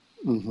are.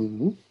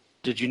 Mm-hmm.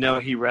 Did you know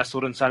he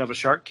wrestled inside of a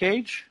shark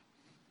cage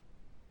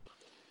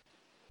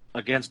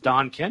against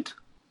Don Kent?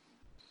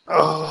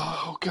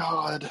 Oh,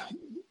 God.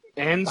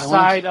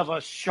 Inside of a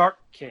shark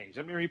cage.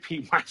 Let me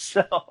repeat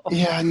myself.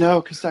 Yeah,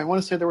 no, because I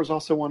want to say there was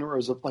also one where it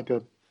was like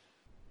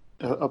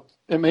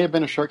it may have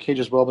been a shark cage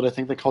as well, but I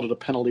think they called it a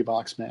penalty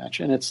box match,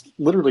 and it's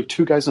literally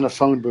two guys in a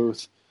phone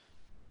booth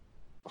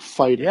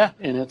fighting. Yeah,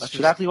 and it's that's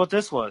just, exactly what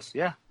this was.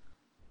 Yeah,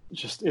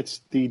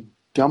 it's the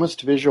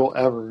dumbest visual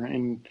ever,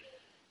 and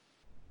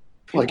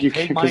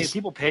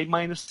people paid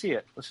money to see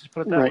it. Let's just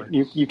put it that right,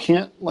 way. you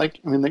can't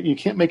you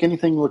can't make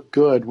anything look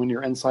good when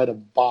you're inside a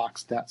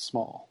box that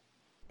small.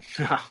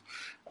 All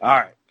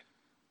right.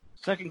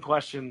 Second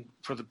question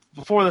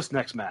before this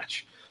next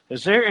match.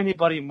 Is there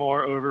anybody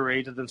more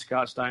overrated than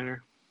Scott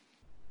Steiner?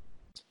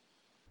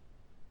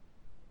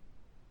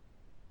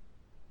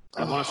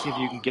 I want to see if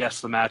you can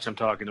guess the match I'm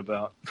talking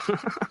about.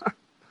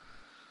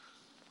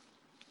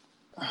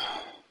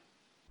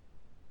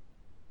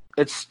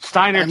 It's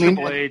Steiner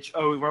Triple H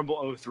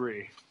Rumble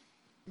 03.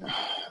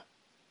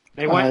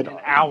 They went an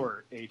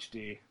hour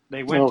HD.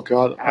 They went Oh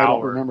God, I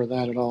don't remember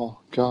that at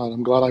all. God,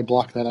 I'm glad I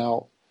blocked that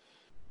out.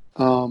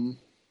 I'm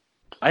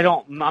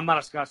not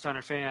a Scott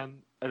Steiner fan.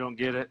 I don't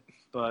get it.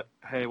 But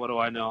hey, what do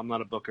I know? I'm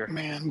not a booker.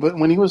 Man, but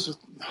when he was,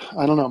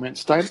 I don't know, man.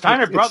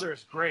 Steiner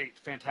Brothers, great,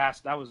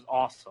 fantastic. That was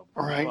awesome.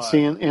 Right. But...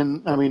 See,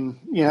 and I mean,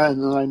 yeah,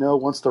 and then I know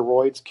once the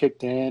roids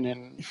kicked in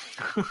and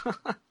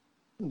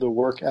the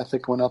work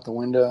ethic went out the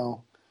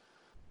window,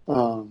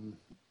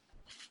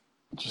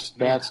 just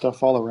bad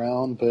stuff all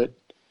around. But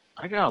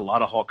I got a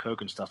lot of Hulk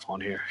Hogan stuff on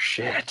here.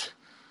 Shit.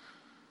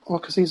 Well,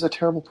 because he's a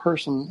terrible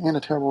person and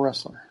a terrible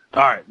wrestler.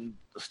 All right,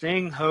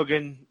 Sting,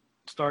 Hogan,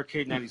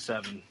 Starrcade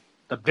 '97.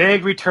 The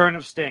big return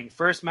of Sting.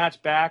 First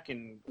match back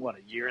in, a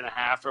year and a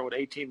half or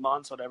 18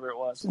 months, whatever it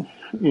was.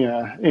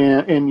 Yeah,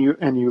 and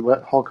you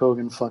let Hulk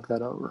Hogan fuck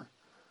that over.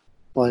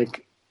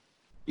 Like,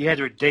 you had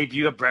to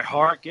debut a Bret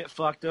Hart get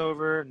fucked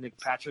over. Nick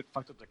Patrick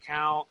fucked up the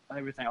count.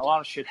 Everything. A lot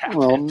of shit happened.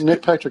 Well,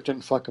 Nick Patrick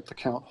didn't fuck up the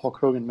count. Hulk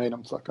Hogan made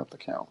him fuck up the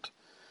count.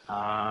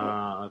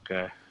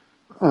 Okay.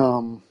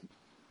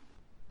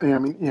 Yeah, I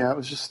mean, yeah, it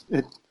was just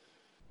it.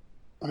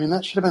 I mean,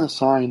 that should have been a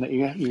sign that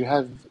you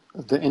have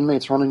the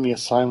inmates running the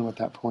asylum at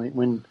that point.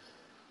 When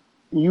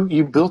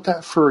you built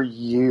that for a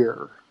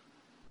year,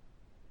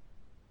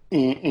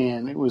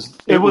 and it was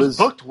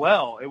booked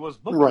well. It was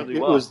booked right.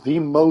 really well. It was the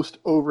most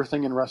over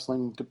thing in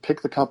wrestling. To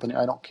pick the company,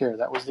 I don't care.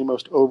 That was the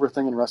most over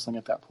thing in wrestling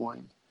at that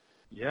point.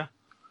 Yeah.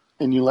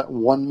 And you let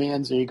one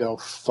man's ego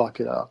fuck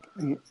it up.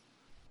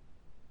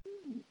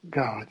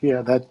 God,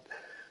 yeah, that.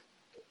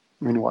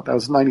 I mean, what? That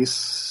was 90. You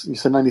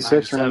said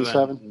 96 or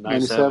 97?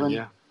 97,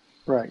 yeah.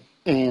 Right.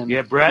 And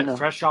yeah, Brett,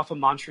 fresh off of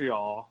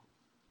Montreal,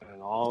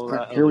 and all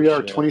that. Here we are,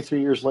 shit. 23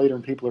 years later,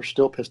 and people are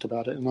still pissed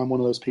about it. And I'm one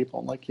of those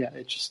people. I'm like, yeah,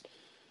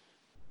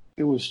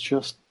 it was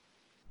just,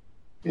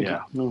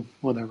 no,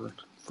 whatever.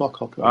 Fuck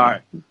Hulk Hogan. All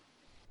right.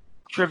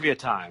 Trivia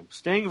time: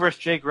 Sting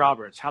versus Jake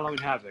Roberts, Halloween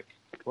Havoc.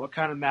 What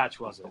kind of match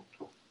was it?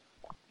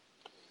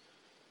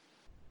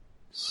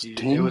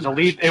 Sting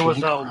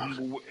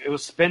it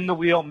was spin the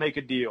wheel, make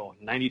a deal.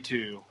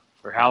 92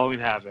 for Halloween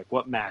Havoc.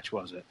 What match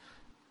was it?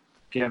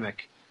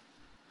 Gimmick.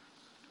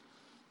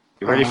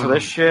 You ready for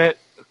this shit?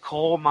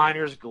 Coal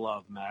Miner's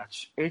Glove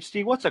match.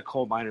 HD, what's a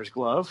coal miner's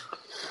glove?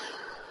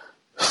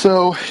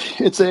 So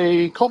it's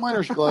a coal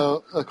miner's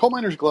glove. A coal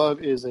miner's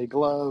glove is a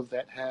glove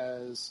that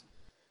has,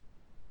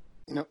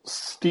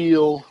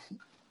 steel.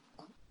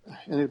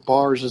 And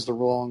bars is the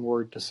wrong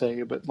word to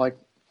say, but like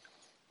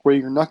where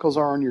your knuckles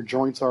are and your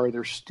joints are,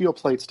 there's steel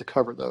plates to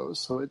cover those.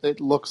 So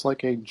it looks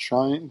like a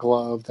giant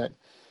glove that,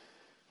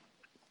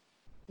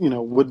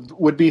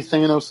 would be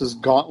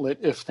Thanos' gauntlet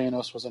if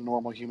Thanos was a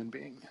normal human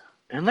being.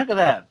 And look at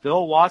that.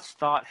 Bill Watts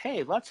thought,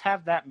 hey, let's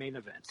have that main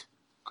event.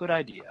 Good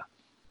idea.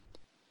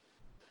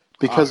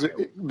 Because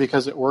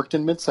it worked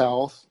in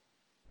Mid-South.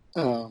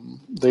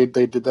 They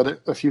did that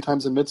a few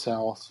times in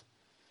Mid-South.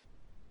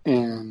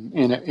 And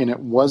it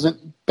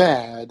wasn't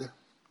bad.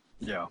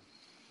 Yeah.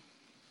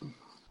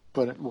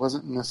 But it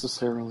wasn't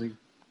necessarily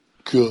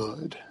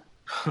good.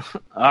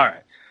 All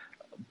right.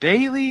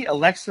 Bayley,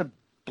 Alexa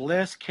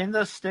Bliss,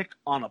 Kenda Stick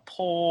on a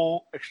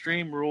pole,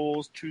 Extreme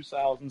Rules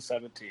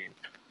 2017.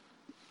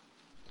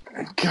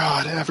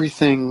 God,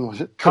 everything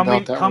was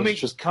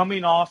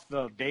coming off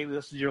the Bayley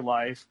This Is Your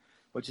Life,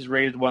 which is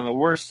rated one of the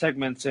worst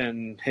segments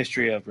in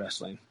history of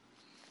wrestling.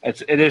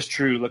 It is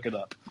true. Look it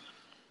up.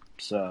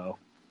 So,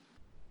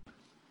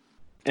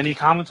 any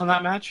comments on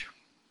that match?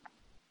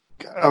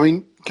 I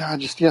mean,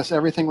 God, yes,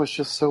 everything was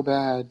just so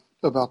bad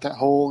about that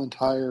whole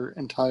entire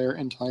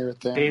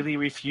thing. Bayley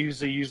refused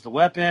to use the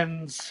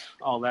weapons,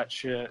 all that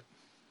shit.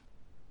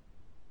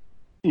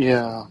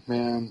 Yeah,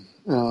 man.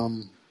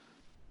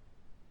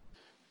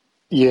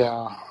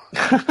 Yeah.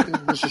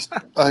 It was just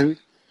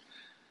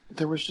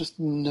there was just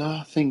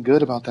nothing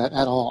good about that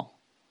at all.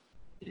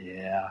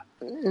 Yeah.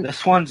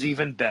 This one's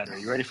even better.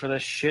 You ready for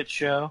this shit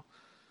show?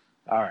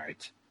 All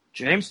right.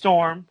 James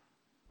Storm,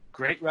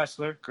 great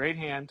wrestler, great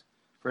hand,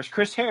 versus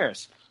Chris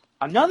Harris,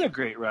 another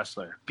great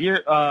wrestler.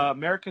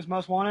 America's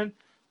Most Wanted,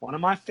 one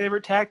of my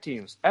favorite tag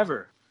teams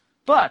ever.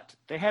 But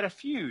they had a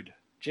feud.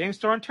 James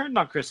Storm turned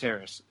on Chris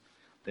Harris.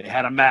 They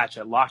had a match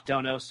at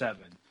Lockdown 07.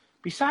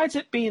 besides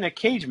it being a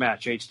cage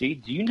match,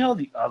 HD, do you know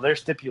the other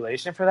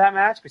stipulation for that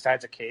match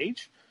besides a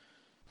cage?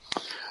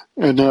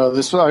 And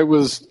I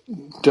was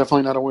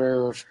definitely not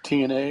aware of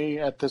TNA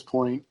at this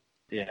point.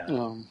 Yeah.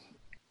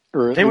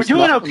 They were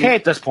doing okay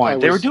at this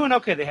point. They were doing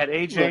okay. They had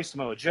AJ, right.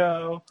 Samoa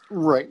Joe.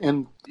 Right.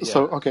 And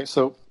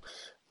so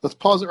let's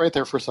pause it right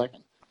there for a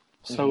second.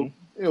 So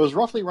it was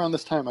roughly around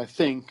this time, I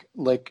think,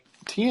 like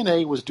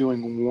TNA was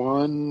doing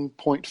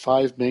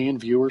 1.5 million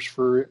viewers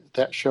for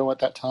that show at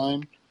that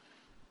time.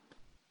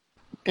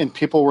 And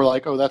people were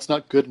like, oh, that's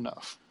not good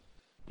enough.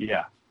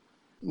 Yeah.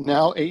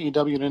 Now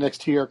AEW and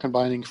NXT are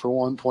combining for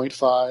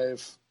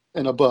 1.5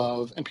 and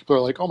above, and people are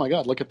like, "Oh my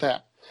God, look at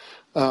that!"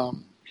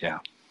 Yeah.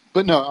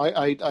 But no,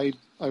 I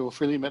will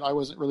freely admit I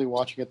wasn't really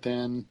watching it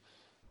then.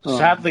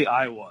 Sadly,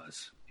 I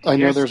was. I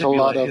know there's a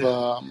lot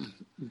of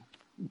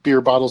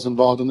beer bottles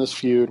involved in this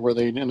feud where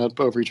they end up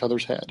over each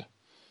other's head.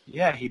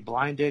 Yeah, he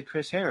blinded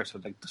Chris Harris.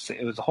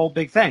 It was a whole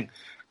big thing.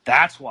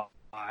 That's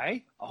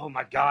why. Oh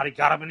my God, he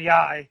got him in the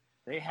eye.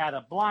 They had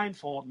a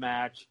blindfold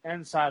match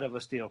inside of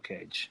a steel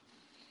cage.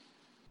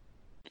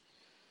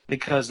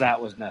 Because that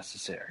was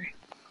necessary.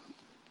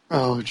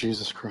 Oh,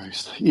 Jesus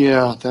Christ.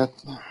 Yeah,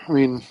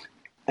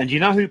 And you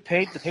know who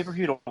paid the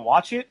pay-per-view to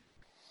watch it?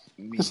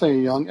 I say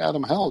young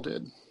Adam Howell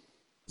did.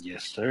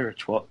 Yes, sir.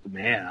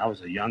 Man, I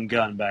was a young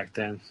gun back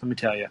then. Let me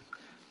tell you.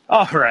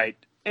 All right.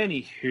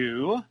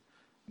 Anywho,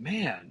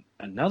 man,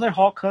 another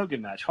Hulk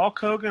Hogan match. Hulk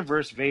Hogan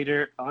versus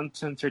Vader,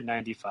 Uncensored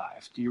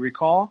 95. Do you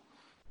recall?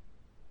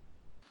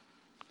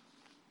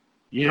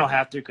 You don't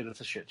have to because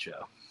it's a shit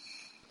show.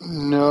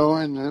 No,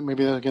 and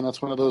maybe, again,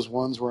 that's one of those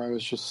ones where I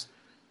was just...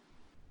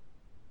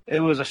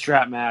 It was a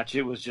strap match.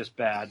 It was just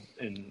bad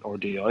in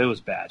ordeal. It was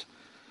bad.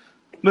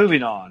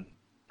 Moving on.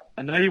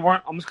 I know you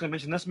weren't... I'm just going to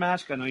mention this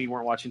match because I know you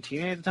weren't watching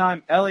TNA at the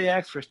time.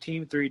 LAX versus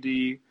Team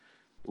 3D,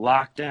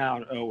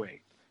 Lockdown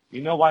 08.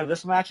 You know why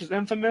this match is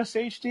infamous,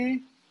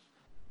 HD?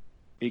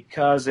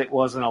 Because it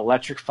was an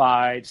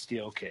electrified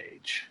steel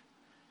cage.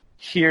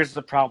 Here's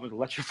the problem with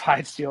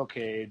electrified steel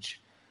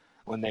cage.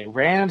 When they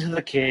ran into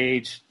the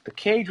cage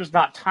was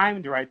not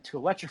timed right to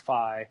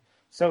electrify,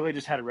 so they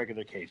just had a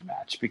regular cage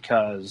match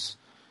because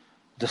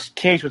the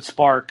cage would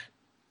spark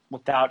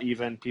without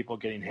even people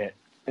getting hit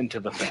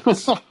into the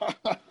fence.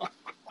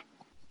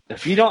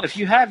 If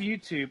you have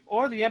YouTube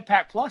or the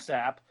Impact Plus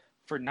app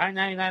for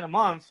 $9.99 a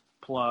month,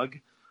 plug,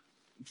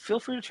 feel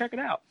free to check it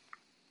out.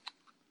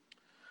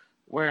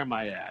 Where am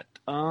I at?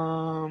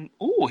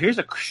 Here's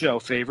a show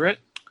favorite.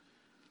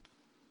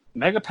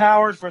 Mega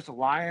Powers versus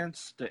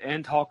Alliance to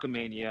end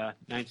Hulkamania,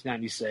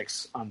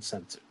 1996,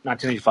 uncensored.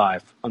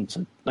 1995,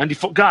 uncensored.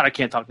 94. God, I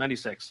can't talk.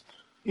 96.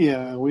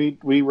 Yeah,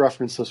 we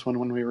referenced this one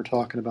when we were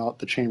talking about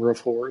the Chamber of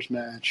Horrors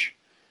match.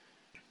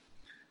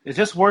 Is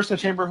this worse than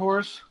Chamber of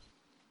Horrors?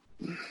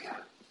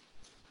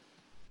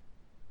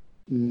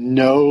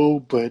 No,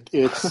 but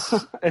it's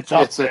it's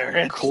up there.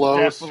 It's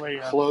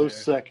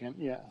close second.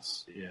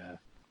 Yes. Yeah.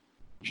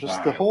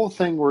 Just the whole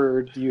thing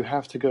where you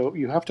have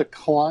to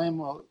climb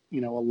a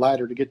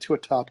ladder to get to a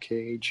top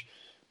cage,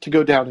 to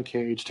go down a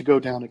cage, to go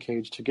down a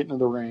cage, to get into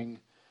the ring,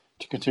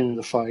 to continue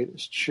the fight.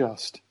 It's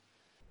just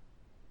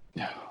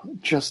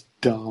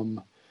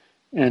dumb.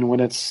 And when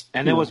it's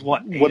it was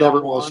what, whatever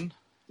it 8-on-1? was,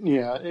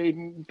 yeah,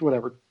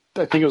 whatever.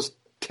 I think it was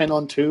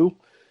 10-on-2.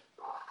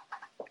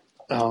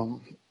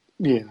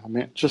 Yeah,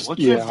 man.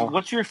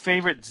 What's your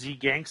favorite Z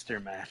Gangster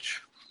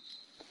match?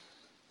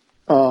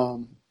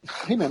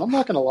 Hey man, I'm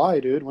not gonna lie,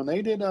 dude. When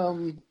they did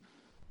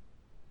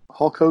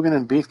Hulk Hogan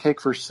and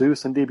Beefcake versus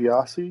Zeus and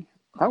DiBiase,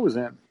 I was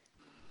in.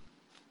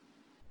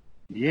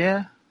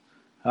 Yeah.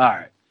 All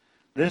right.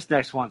 This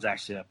next one's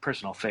actually a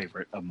personal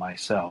favorite of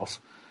myself.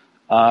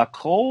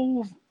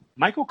 Michael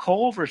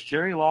Cole versus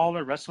Jerry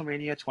Lawler,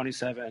 WrestleMania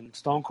 27.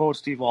 Stone Cold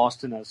Steve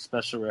Austin as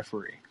special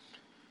referee.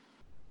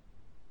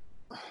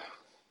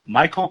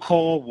 Michael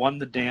Cole won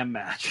the damn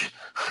match.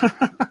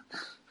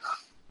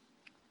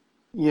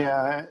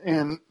 Yeah,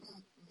 and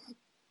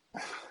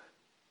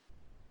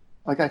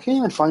I can't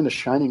even find a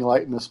shining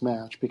light in this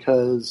match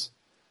because,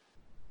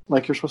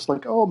 you're supposed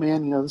to oh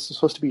man, this is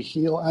supposed to be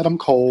heel Adam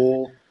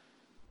Cole,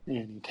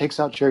 and he takes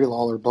out Jerry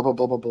Lawler, blah blah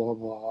blah blah blah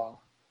blah,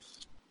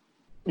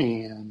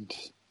 and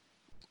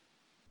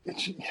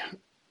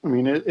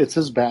it's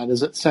as bad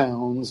as it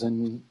sounds,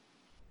 and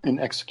in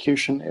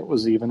execution, it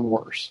was even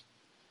worse.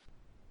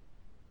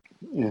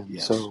 And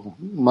yes. So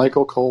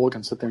Michael Cole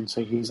can sit there and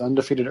say he's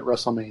undefeated at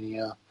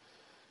WrestleMania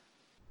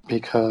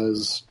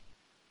because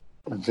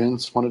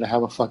Vince wanted to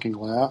have a fucking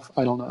laugh.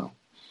 I don't know.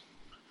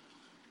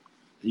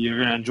 You're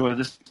going to enjoy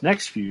this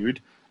next feud.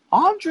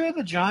 Andre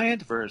the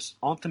Giant versus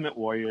Ultimate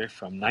Warrior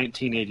from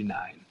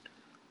 1989.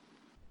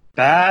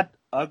 Bad,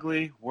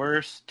 ugly,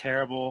 worse,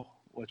 terrible,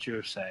 what you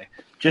would say.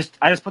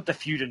 I just put the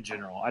feud in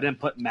general. I didn't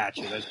put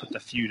matches. I just put the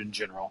feud in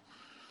general.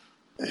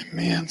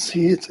 Man,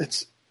 see,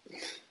 it's...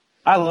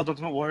 I loved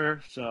Ultimate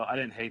Warrior, so I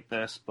didn't hate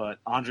this, but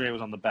Andre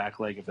was on the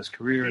back leg of his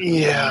career.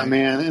 Yeah,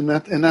 man, and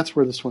that's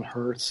where this one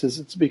hurts.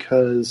 It's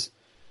because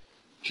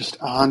just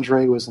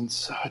Andre was in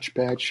such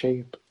bad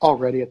shape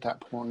already at that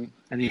point,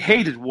 and he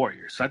hated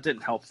Warrior, so that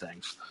didn't help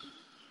things.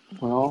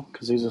 Well,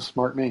 because he's a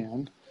smart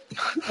man.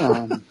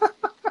 Um,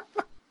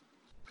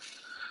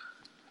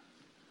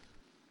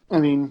 I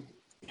mean,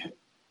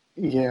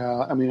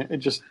 yeah. I mean, it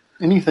just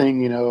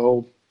anything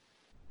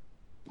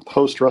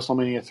post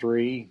WrestleMania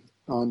 3,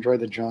 Andre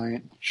the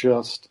Giant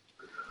just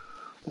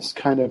is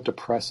kind of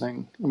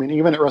depressing. I mean,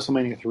 even at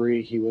WrestleMania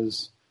 3, he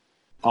was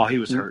he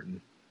was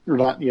hurting.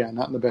 not in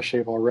the best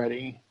shape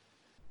already.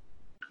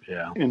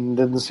 Yeah. And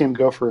then to see him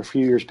go for a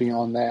few years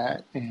beyond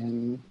that,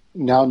 and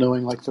now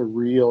knowing like the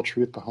real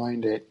truth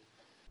behind it,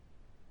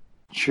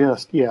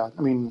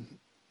 I mean,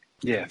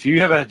 Yeah, if you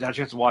have a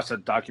chance to watch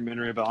that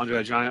documentary about Andre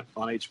the Giant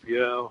on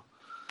HBO,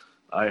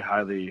 I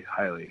highly,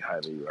 highly,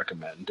 highly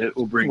recommend. It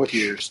will bring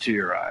tears to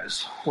your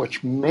eyes. Which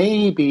it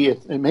may be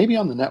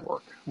on the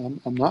network.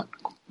 I'm not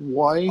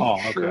quite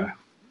sure. Okay.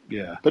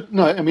 Yeah. But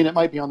no, I mean, it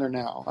might be on there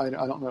now. I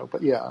don't know.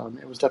 But yeah,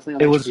 it was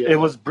definitely on HBO. It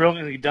was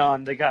brilliantly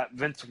done. They got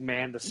Vince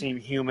McMahon to seem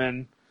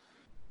human.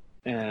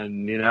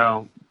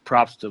 And,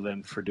 props to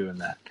them for doing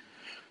that.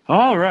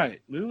 All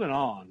right, moving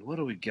on. What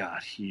do we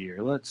got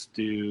here? Let's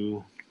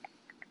do...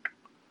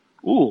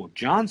 Ooh,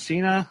 John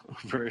Cena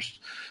versus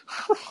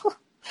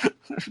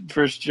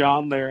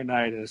John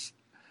Laurinaitis.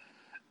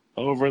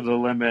 Over the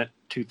Limit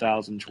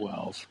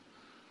 2012.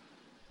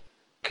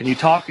 Can you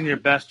talk in your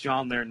best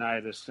John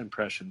Laurinaitis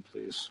impression,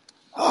 please?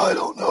 I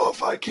don't know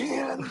if I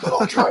can, but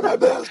I'll try my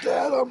best,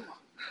 Adam.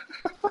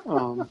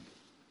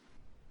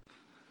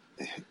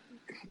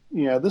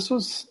 Yeah, this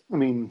was, I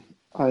mean,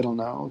 I don't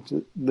know.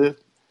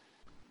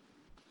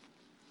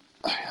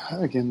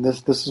 Again,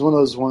 this is one of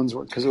those ones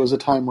where, because it was a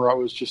time where I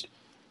was just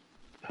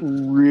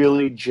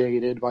really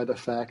jaded by the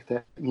fact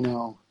that,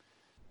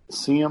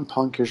 CM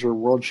Punk is your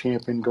world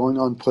champion,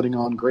 putting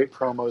on great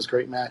promos,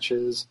 great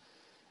matches,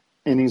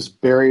 and he's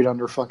buried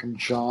under fucking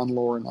John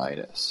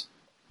Laurinaitis.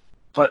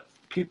 But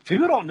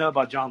people don't know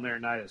about John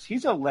Laurinaitis.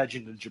 He's a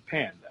legend in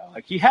Japan, though.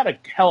 Like, he had a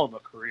hell of a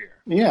career.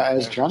 Yeah,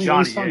 as Johnny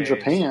Ace in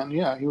Japan.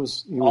 Yeah, he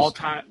was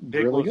all-time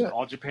big, really good.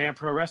 All Japan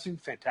Pro Wrestling,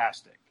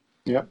 fantastic.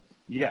 Yep.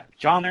 Yeah,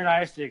 John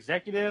Laurinaitis, the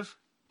executive,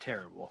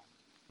 terrible.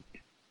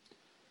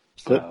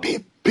 But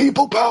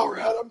people power,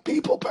 Adam.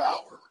 People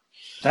power.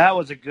 That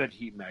was a good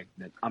heat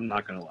magnet. I'm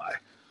not going to lie.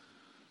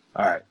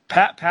 All right.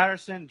 Pat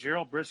Patterson,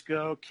 Gerald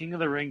Briscoe, King of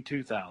the Ring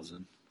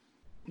 2000.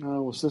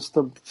 Was this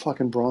the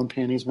fucking Braun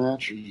Panties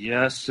match?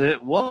 Yes,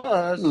 it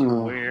was.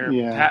 Where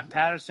Pat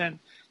Patterson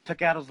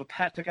took out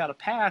a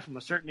pad from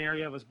a certain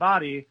area of his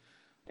body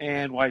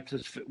and wiped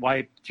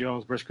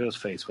Gerald Briscoe's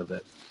face with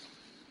it.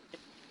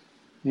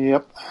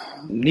 Yep.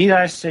 Need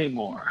I say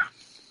more?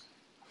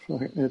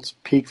 It's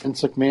peak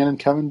Vince McMahon and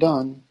Kevin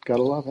Dunn.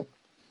 Gotta love it.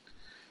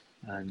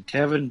 And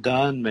Kevin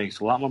Dunn makes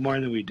a lot more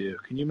money than we do.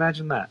 Can you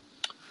imagine that?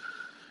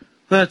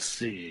 Let's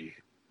see.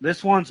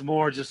 This one's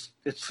more I just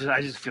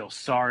feel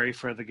sorry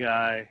for the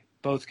guy.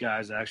 Both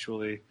guys,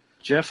 actually.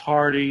 Jeff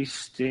Hardy,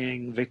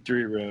 Sting,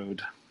 Victory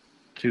Road,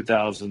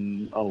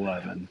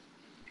 2011.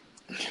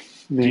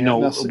 Man,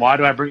 why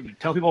do I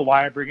tell people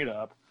why I bring it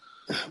up?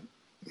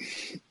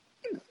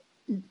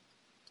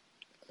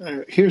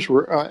 Here's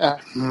where...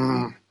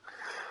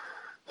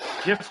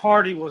 Jeff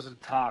Hardy was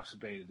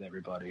intoxicated,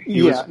 everybody.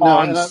 He was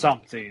on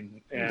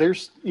something.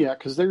 There's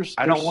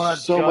I don't want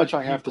so much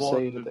I have to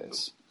say to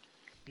this.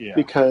 Yeah.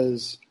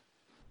 Because,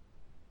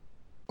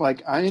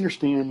 like, I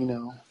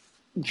understand,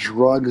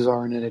 drugs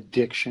are an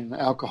addiction.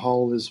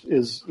 Alcohol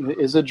is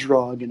a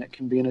drug, and it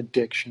can be an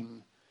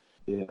addiction.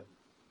 Yeah.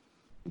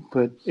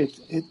 But it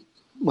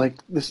like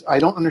this. I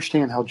don't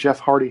understand how Jeff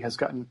Hardy has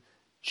gotten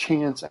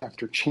chance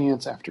after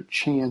chance after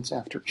chance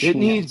after chance.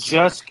 Didn't he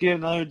just get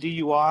another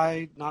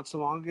DUI not so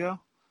long ago?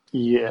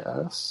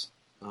 Yes.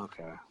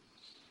 Okay.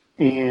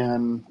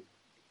 And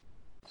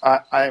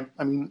I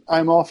mean,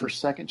 I'm all for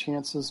second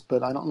chances,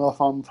 but I don't know if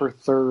I'm for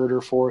third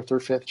or fourth or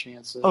fifth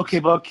chances. Okay,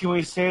 but can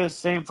we say the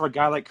same for a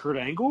guy like Kurt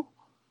Angle?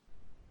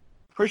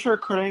 Pretty sure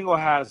Kurt Angle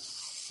has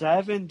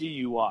 7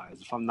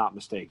 DUIs, if I'm not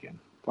mistaken.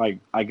 Like,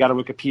 I got to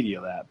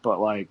Wikipedia that, but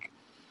like,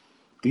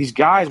 these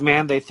guys,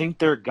 man, they think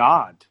they're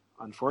God.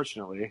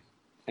 Unfortunately,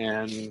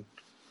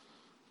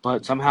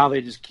 but somehow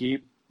they just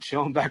keep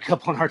showing back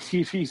up on our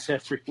TVs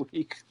every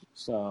week.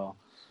 So,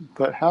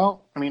 but how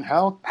does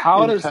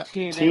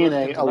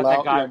TNA allow let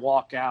that guy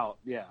walk out?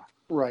 Yeah,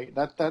 right.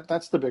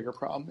 That's the bigger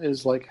problem.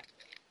 Is like,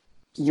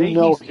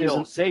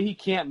 say he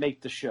can't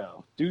make the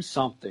show. Do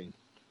something.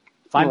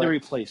 Find a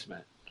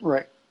replacement.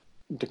 Right.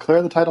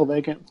 Declare the title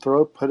vacant.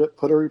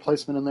 Put a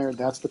replacement in there.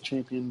 That's the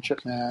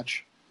championship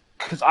match.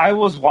 Because I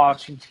was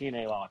watching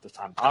TNA a lot at the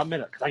time. I'll admit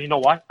it. Because you know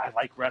what? I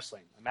like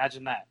wrestling.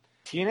 Imagine that.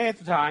 TNA at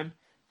the time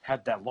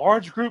had that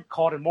large group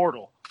called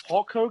Immortal.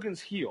 Hulk Hogan's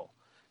heel.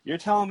 You're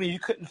telling me you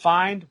couldn't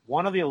find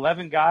one of the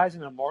 11 guys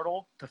in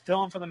Immortal to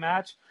fill in for the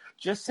match?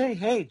 Just say,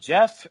 hey,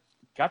 Jeff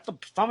got the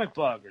stomach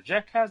bug, or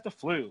Jeff has the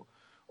flu,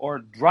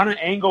 or run an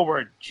angle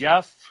where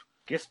Jeff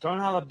gets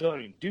thrown out of the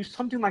building. Do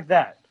something like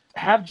that.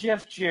 Have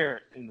Jeff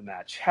Jarrett in the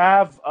match.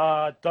 Have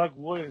Doug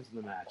Williams in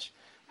the match.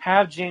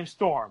 Have James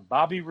Storm,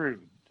 Bobby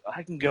Roode.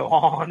 I can go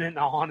on and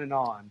on and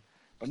on.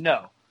 But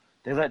no,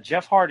 They let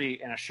Jeff Hardy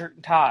in a shirt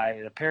and tie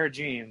and a pair of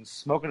jeans,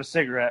 smoking a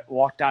cigarette,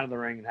 walk down to the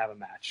ring and have a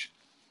match.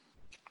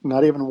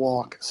 Not even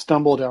walk,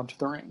 stumble down to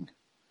the ring.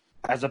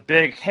 As a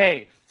big,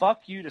 hey,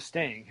 fuck you to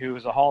Sting, who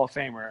is a Hall of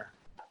Famer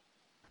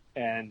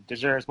and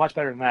deserves much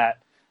better than that,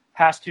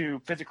 has to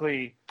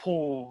physically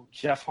pull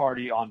Jeff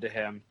Hardy onto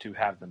him to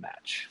have the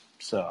match.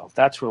 So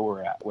that's where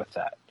we're at with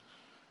that.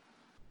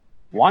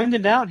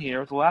 Winding down here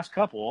with the last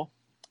couple,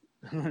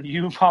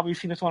 you've probably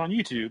seen this one on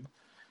YouTube.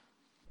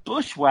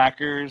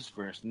 Bushwhackers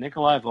versus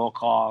Nikolai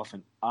Volkov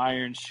and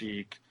Iron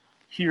Sheik,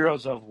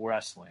 Heroes of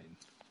Wrestling,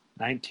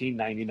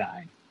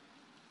 1999.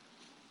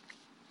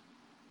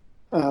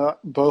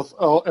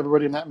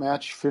 Everybody in that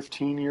match,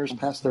 15 years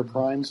past their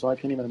prime, so I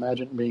can't even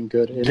imagine it being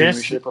good in any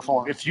way, shape, or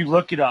form. If you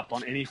look it up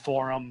on any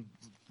forum,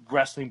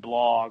 wrestling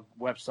blog,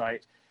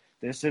 website,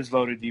 this is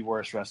voted the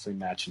worst wrestling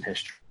match in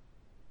history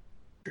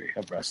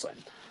of wrestling.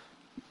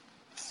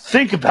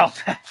 Think about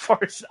that for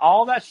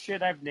all that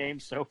shit I've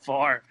named so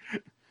far.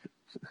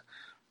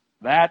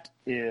 That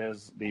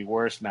is the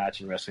worst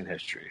match in wrestling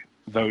history,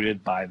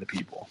 voted by the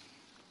people.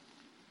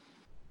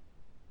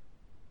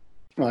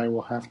 I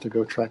will have to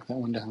go track that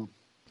one down.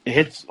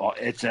 It's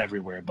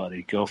everywhere,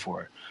 buddy. Go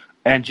for it.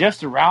 And just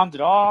to round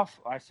it off,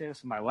 I say this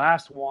is my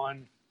last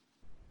one.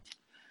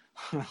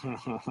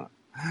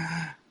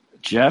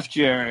 Jeff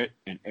Jarrett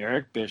and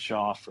Eric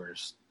Bischoff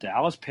versus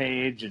Dallas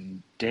Page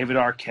and David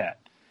Arquette.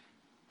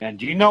 And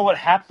do you know what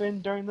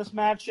happened during this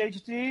match,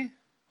 HD?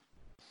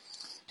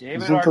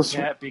 David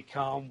Arquette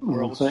become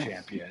world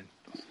champion.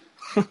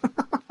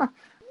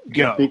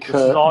 Go.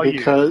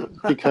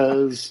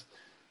 Because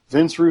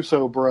Vince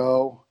Russo,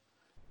 bro,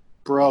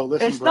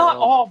 listen, it's not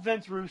all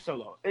Vince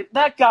Russo, though.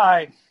 That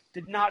guy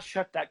did not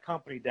shut that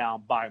company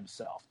down by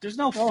himself. There's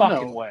no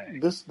fucking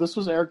way. This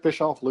was Eric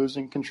Bischoff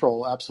losing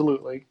control,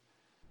 absolutely.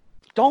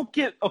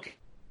 Okay.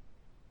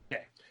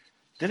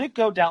 Did it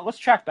go down? Let's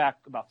track back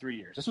about 3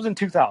 years. This was in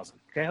 2000.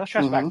 Okay, let's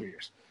track back 3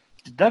 years.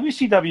 Did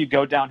WCW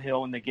go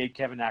downhill when they gave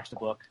Kevin Nash the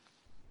book?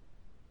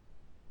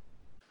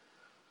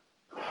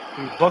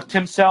 He booked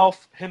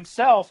himself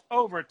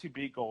over to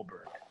beat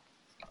Goldberg.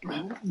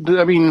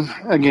 I mean,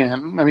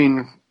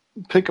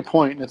 pick a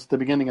point, and it's the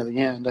beginning of the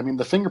end. I mean,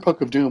 the finger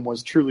poke of doom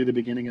was truly the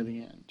beginning of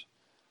the end.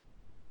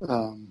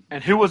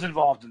 And who was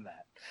involved in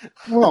that?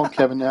 Well,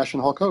 Kevin Nash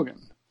and Hulk Hogan.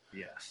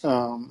 Yes.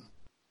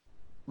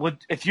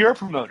 If you're a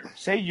promoter,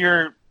 say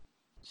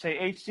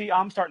HC,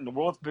 I'm starting the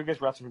world's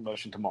biggest wrestling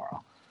promotion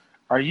tomorrow.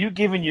 Are you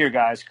giving your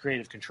guys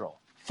creative control?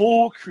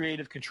 Full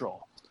creative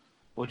control?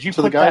 Would you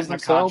put that in a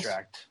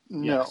contract?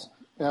 No, yes.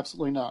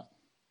 Absolutely not.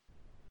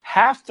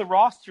 Half the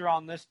roster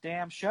on this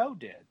damn show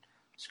did.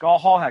 Skull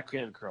Hall had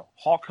creative control.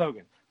 Hulk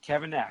Hogan,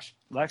 Kevin Nash,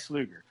 Lex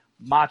Luger,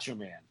 Macho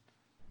Man.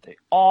 They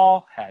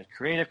all had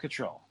creative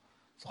control.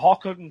 So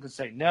Hulk Hogan could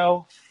say,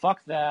 no,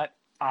 fuck that.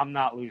 I'm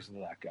not losing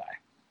to that guy.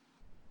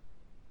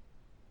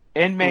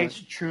 Inmates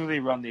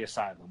truly run the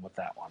asylum with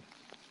that one.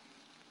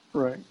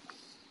 Right.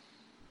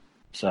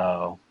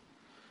 So,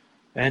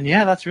 and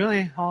yeah, that's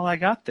really all I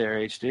got there,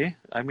 HD.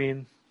 I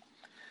mean,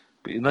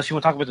 unless you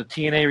want to talk about the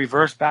TNA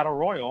Reverse Battle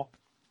Royal.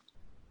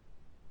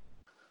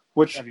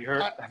 Which have you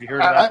heard of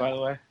that, by the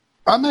way?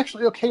 I'm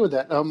actually okay with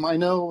that. I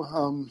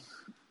know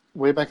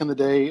way back in the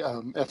day,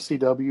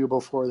 FCW,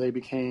 before they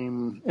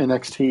became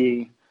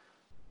NXT,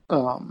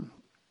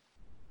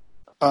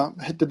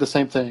 did the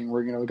same thing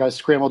where, the guys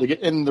scrambled to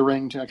get in the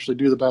ring to actually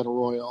do the Battle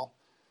Royal.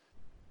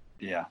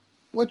 Yeah.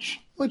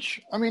 Which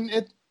I mean,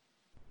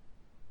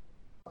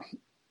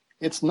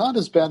 it's not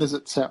as bad as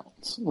it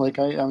sounds. Like,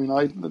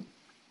 to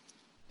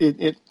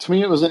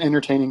me, it was an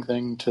entertaining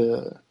thing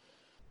to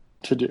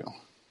do.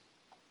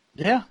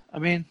 Yeah, I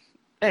mean,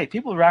 hey,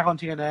 people rack on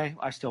TNA.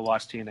 I still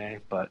watch TNA,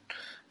 but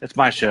it's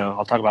my show.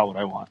 I'll talk about what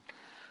I want.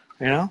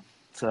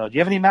 So, do you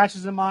have any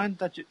matches in mind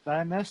that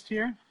I missed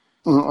here?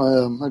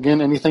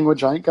 Again, anything with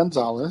Giant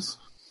Gonzalez.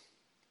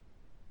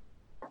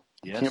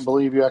 Yes. Can't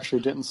believe you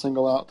actually didn't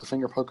single out the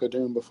finger poke of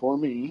doom before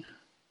me.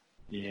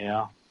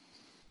 Yeah.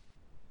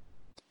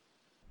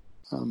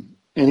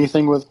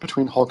 Anything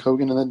between Hulk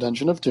Hogan and the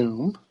Dungeon of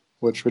Doom,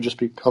 which would just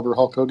be cover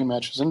Hulk Hogan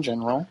matches in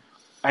general.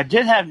 I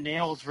did have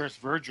Nails versus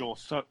Virgil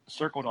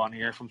circled on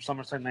here from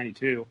SummerSlam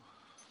 92.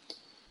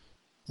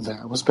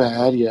 That was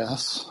bad,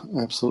 yes.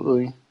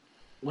 Absolutely.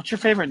 What's your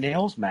favorite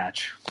Nails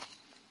match?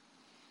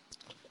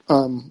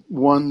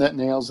 One that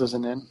Nails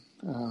isn't in.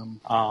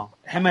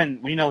 Him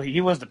and,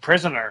 he was the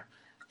prisoner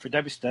for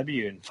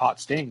WCW and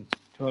fought Sting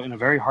in a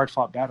very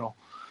hard-fought battle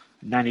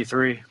in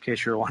 93, in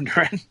case you're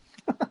wondering.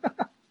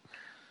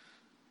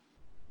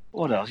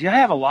 What else? Yeah, I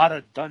have a lot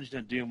of Dungeon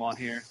of Doom on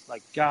here.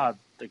 Like, God,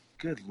 the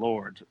good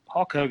Lord.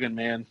 Hulk Hogan,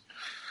 man.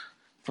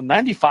 From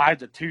 95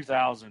 to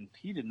 2000,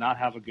 he did not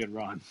have a good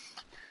run.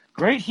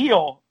 Great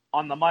heel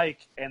on the mic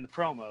and the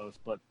promos,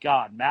 but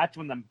God, match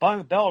when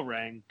the bell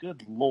rang,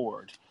 good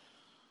Lord.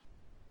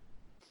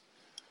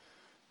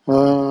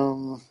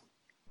 I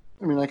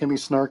can be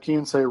snarky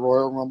and say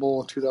Royal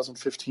Rumble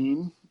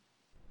 2015.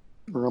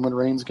 Roman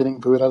Reigns getting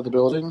booed out of the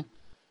building.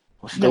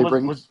 Was he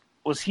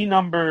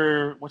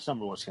number? What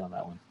number was he on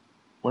that one?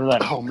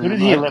 Who did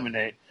he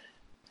eliminate?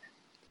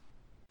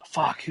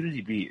 fuck, who did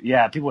he beat?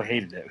 Yeah, people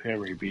hated it,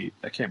 whoever he beat.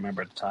 I can't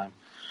remember at the time.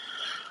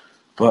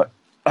 But,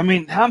 I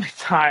mean, how many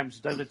times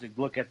does it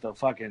look at the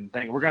fucking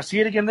thing? We're going to see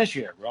it again this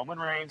year. Roman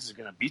Reigns is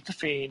going to beat The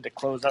Fiend to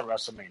close out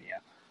WrestleMania.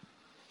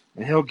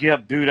 And he'll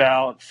get booed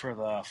out for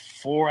the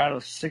 4 out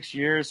of 6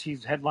 years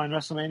he's headlined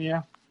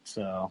WrestleMania.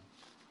 So,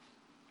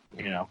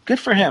 good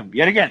for him.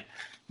 Yet again,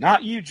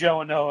 not you,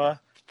 Joe and Noah.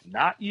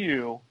 Not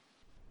you.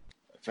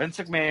 Vince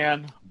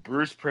McMahon,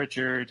 Bruce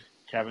Pritchard,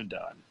 Kevin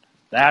Dunn.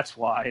 That's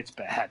why it's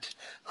bad.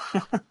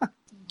 I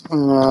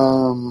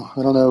don't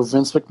know.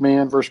 Vince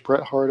McMahon versus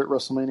Bret Hart at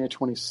WrestleMania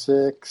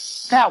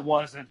 26. That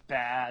wasn't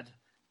bad.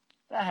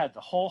 That had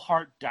the whole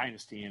Hart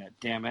dynasty in it,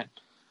 damn it.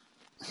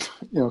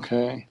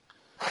 Okay.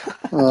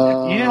 You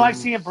didn't like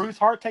seeing Bruce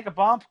Hart take a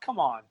bump? Come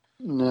on.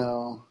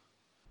 No.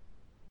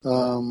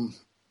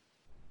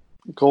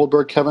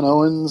 Goldberg, Kevin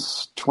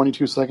Owens,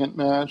 22-second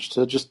match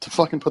to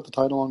fucking put the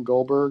title on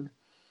Goldberg.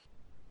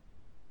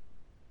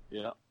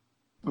 Yeah.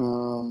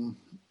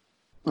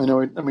 I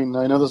know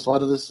there's a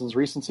lot of this is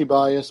recency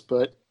bias,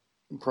 but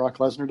Brock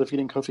Lesnar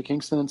defeating Kofi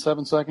Kingston in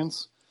 7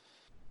 seconds.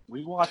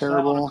 We watched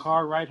Terrible. that on a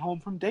car ride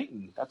home from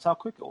Dayton. That's how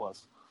quick it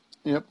was.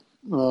 Yep.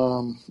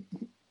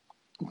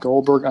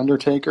 Goldberg,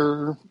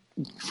 Undertaker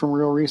from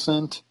real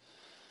recent.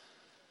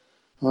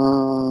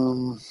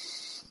 Do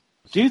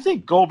you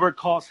think Goldberg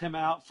calls him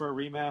out for a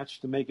rematch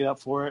to make it up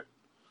for it?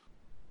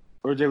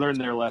 Or did they learn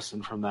their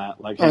lesson from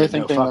that? Like, hey, I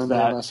think they learned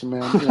their lesson,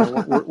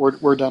 man.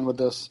 We're done with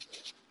this.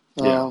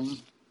 Yeah.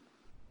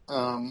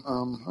 God,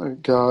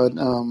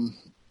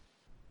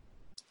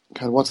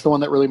 what's the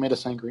one that really made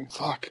us angry?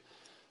 Fuck.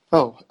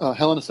 Oh,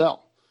 Hell in a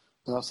Cell.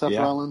 Seth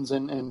Rollins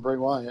and Bray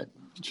Wyatt.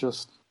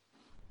 Just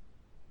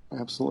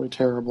absolutely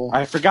terrible.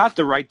 I forgot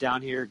to write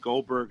down here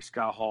Goldberg,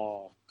 Scott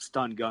Hall,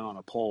 stun gun on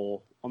a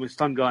pole.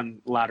 Stun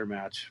gun ladder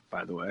match,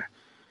 by the way.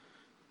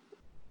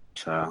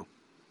 So,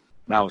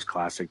 that was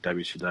classic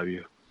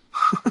WCW.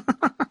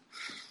 I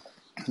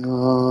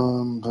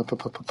don't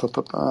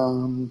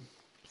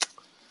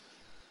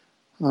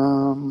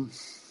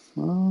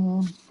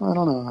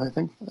know. I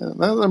think,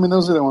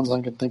 those are the ones I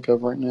can think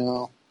of right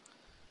now.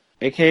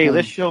 AKA,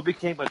 this show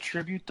became a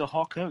tribute to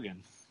Hulk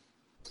Hogan.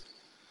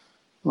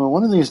 Well,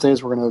 one of these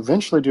days we're going to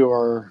eventually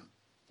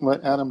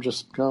let Adam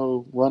just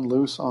go run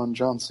loose on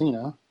John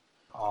Cena.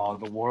 Oh,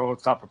 the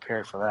world's not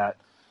prepared for that.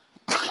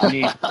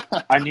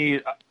 I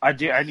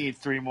need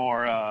 3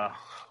 more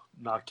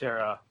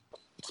Noctera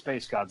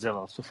Space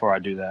Godzillas before I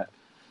do that.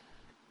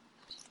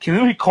 Can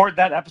we record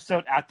that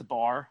episode at the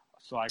bar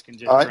so I can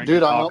just drink and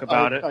talk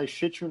about it? I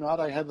shit you not.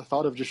 I had the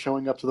thought of just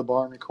showing up to the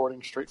bar and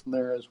recording straight from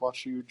there as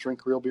watch you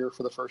drink real beer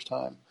for the first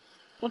time.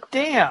 Well,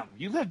 damn!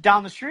 You live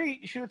down the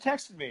street. You should have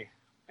texted me.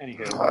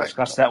 Anywho, we'll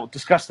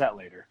discuss that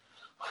later.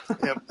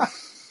 Yep.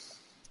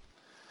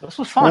 This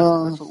was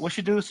fun. We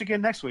should do this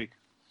again next week.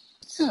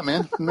 Yeah,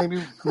 man.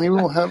 Maybe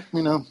we'll have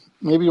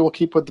maybe we'll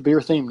keep with the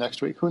beer theme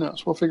next week. Who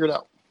knows? We'll figure it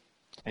out.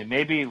 And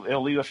maybe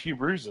it'll leave a few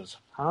bruises,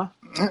 huh?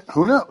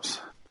 Who knows?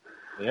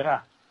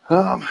 Yeah.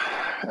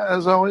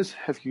 As always,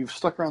 if you've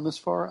stuck around this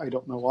far, I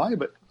don't know why,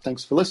 but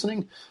thanks for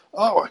listening.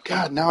 Oh,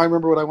 God, now I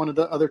remember what I wanted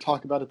to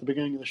talk about at the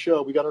beginning of the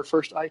show. We got our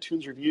first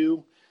iTunes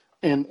review,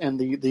 and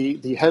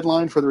the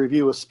headline for the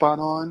review is spot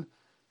on.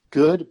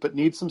 Good, but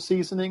needs some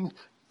seasoning?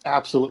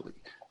 Absolutely.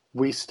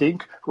 We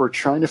stink. We're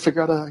trying to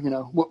figure out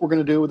what we're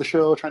going to do with the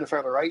show, trying to figure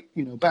out the right,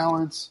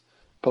 balance.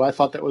 But I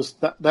thought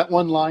that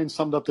one line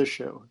summed up this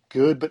show.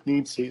 Good, but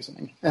needs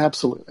seasoning.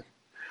 Absolutely.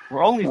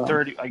 We're only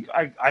 30.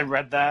 I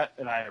read that,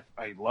 and I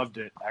loved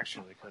it,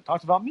 actually, because it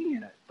talked about me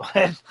in it. But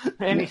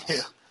anywho.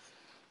 Yes.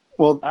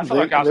 Well, I feel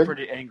like I was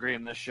pretty angry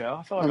in this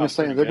show. I'm just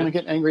saying, they're going to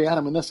get angry at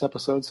him in this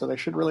episode, so they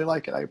should really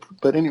like it.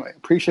 But anyway,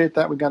 appreciate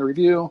that. We got a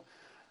review.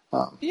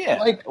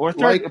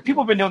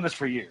 People have been doing this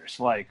for years.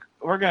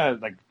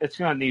 It's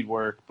gonna need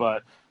work,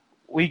 but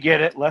we get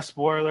it. Less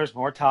spoilers,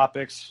 more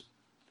topics,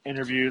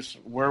 interviews.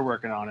 We're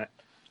working on it.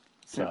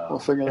 So we'll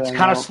figure that out. It's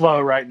kind of slow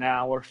right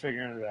now. We're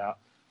figuring it out.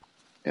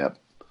 Yep.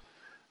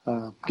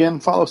 Again,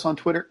 follow us on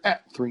Twitter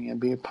at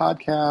 3MB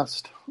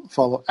Podcast.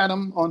 Follow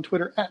Adam on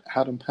Twitter at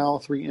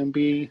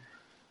AdamPowell3MB.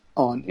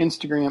 On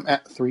Instagram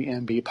at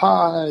 3MB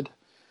Pod.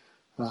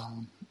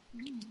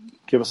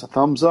 Give us a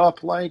thumbs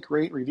up, like,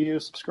 rate, review,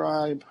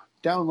 subscribe,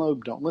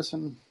 download, don't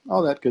listen,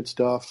 all that good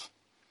stuff.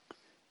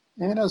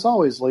 And as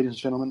always, ladies and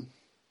gentlemen,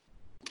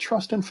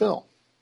 trust in Phil.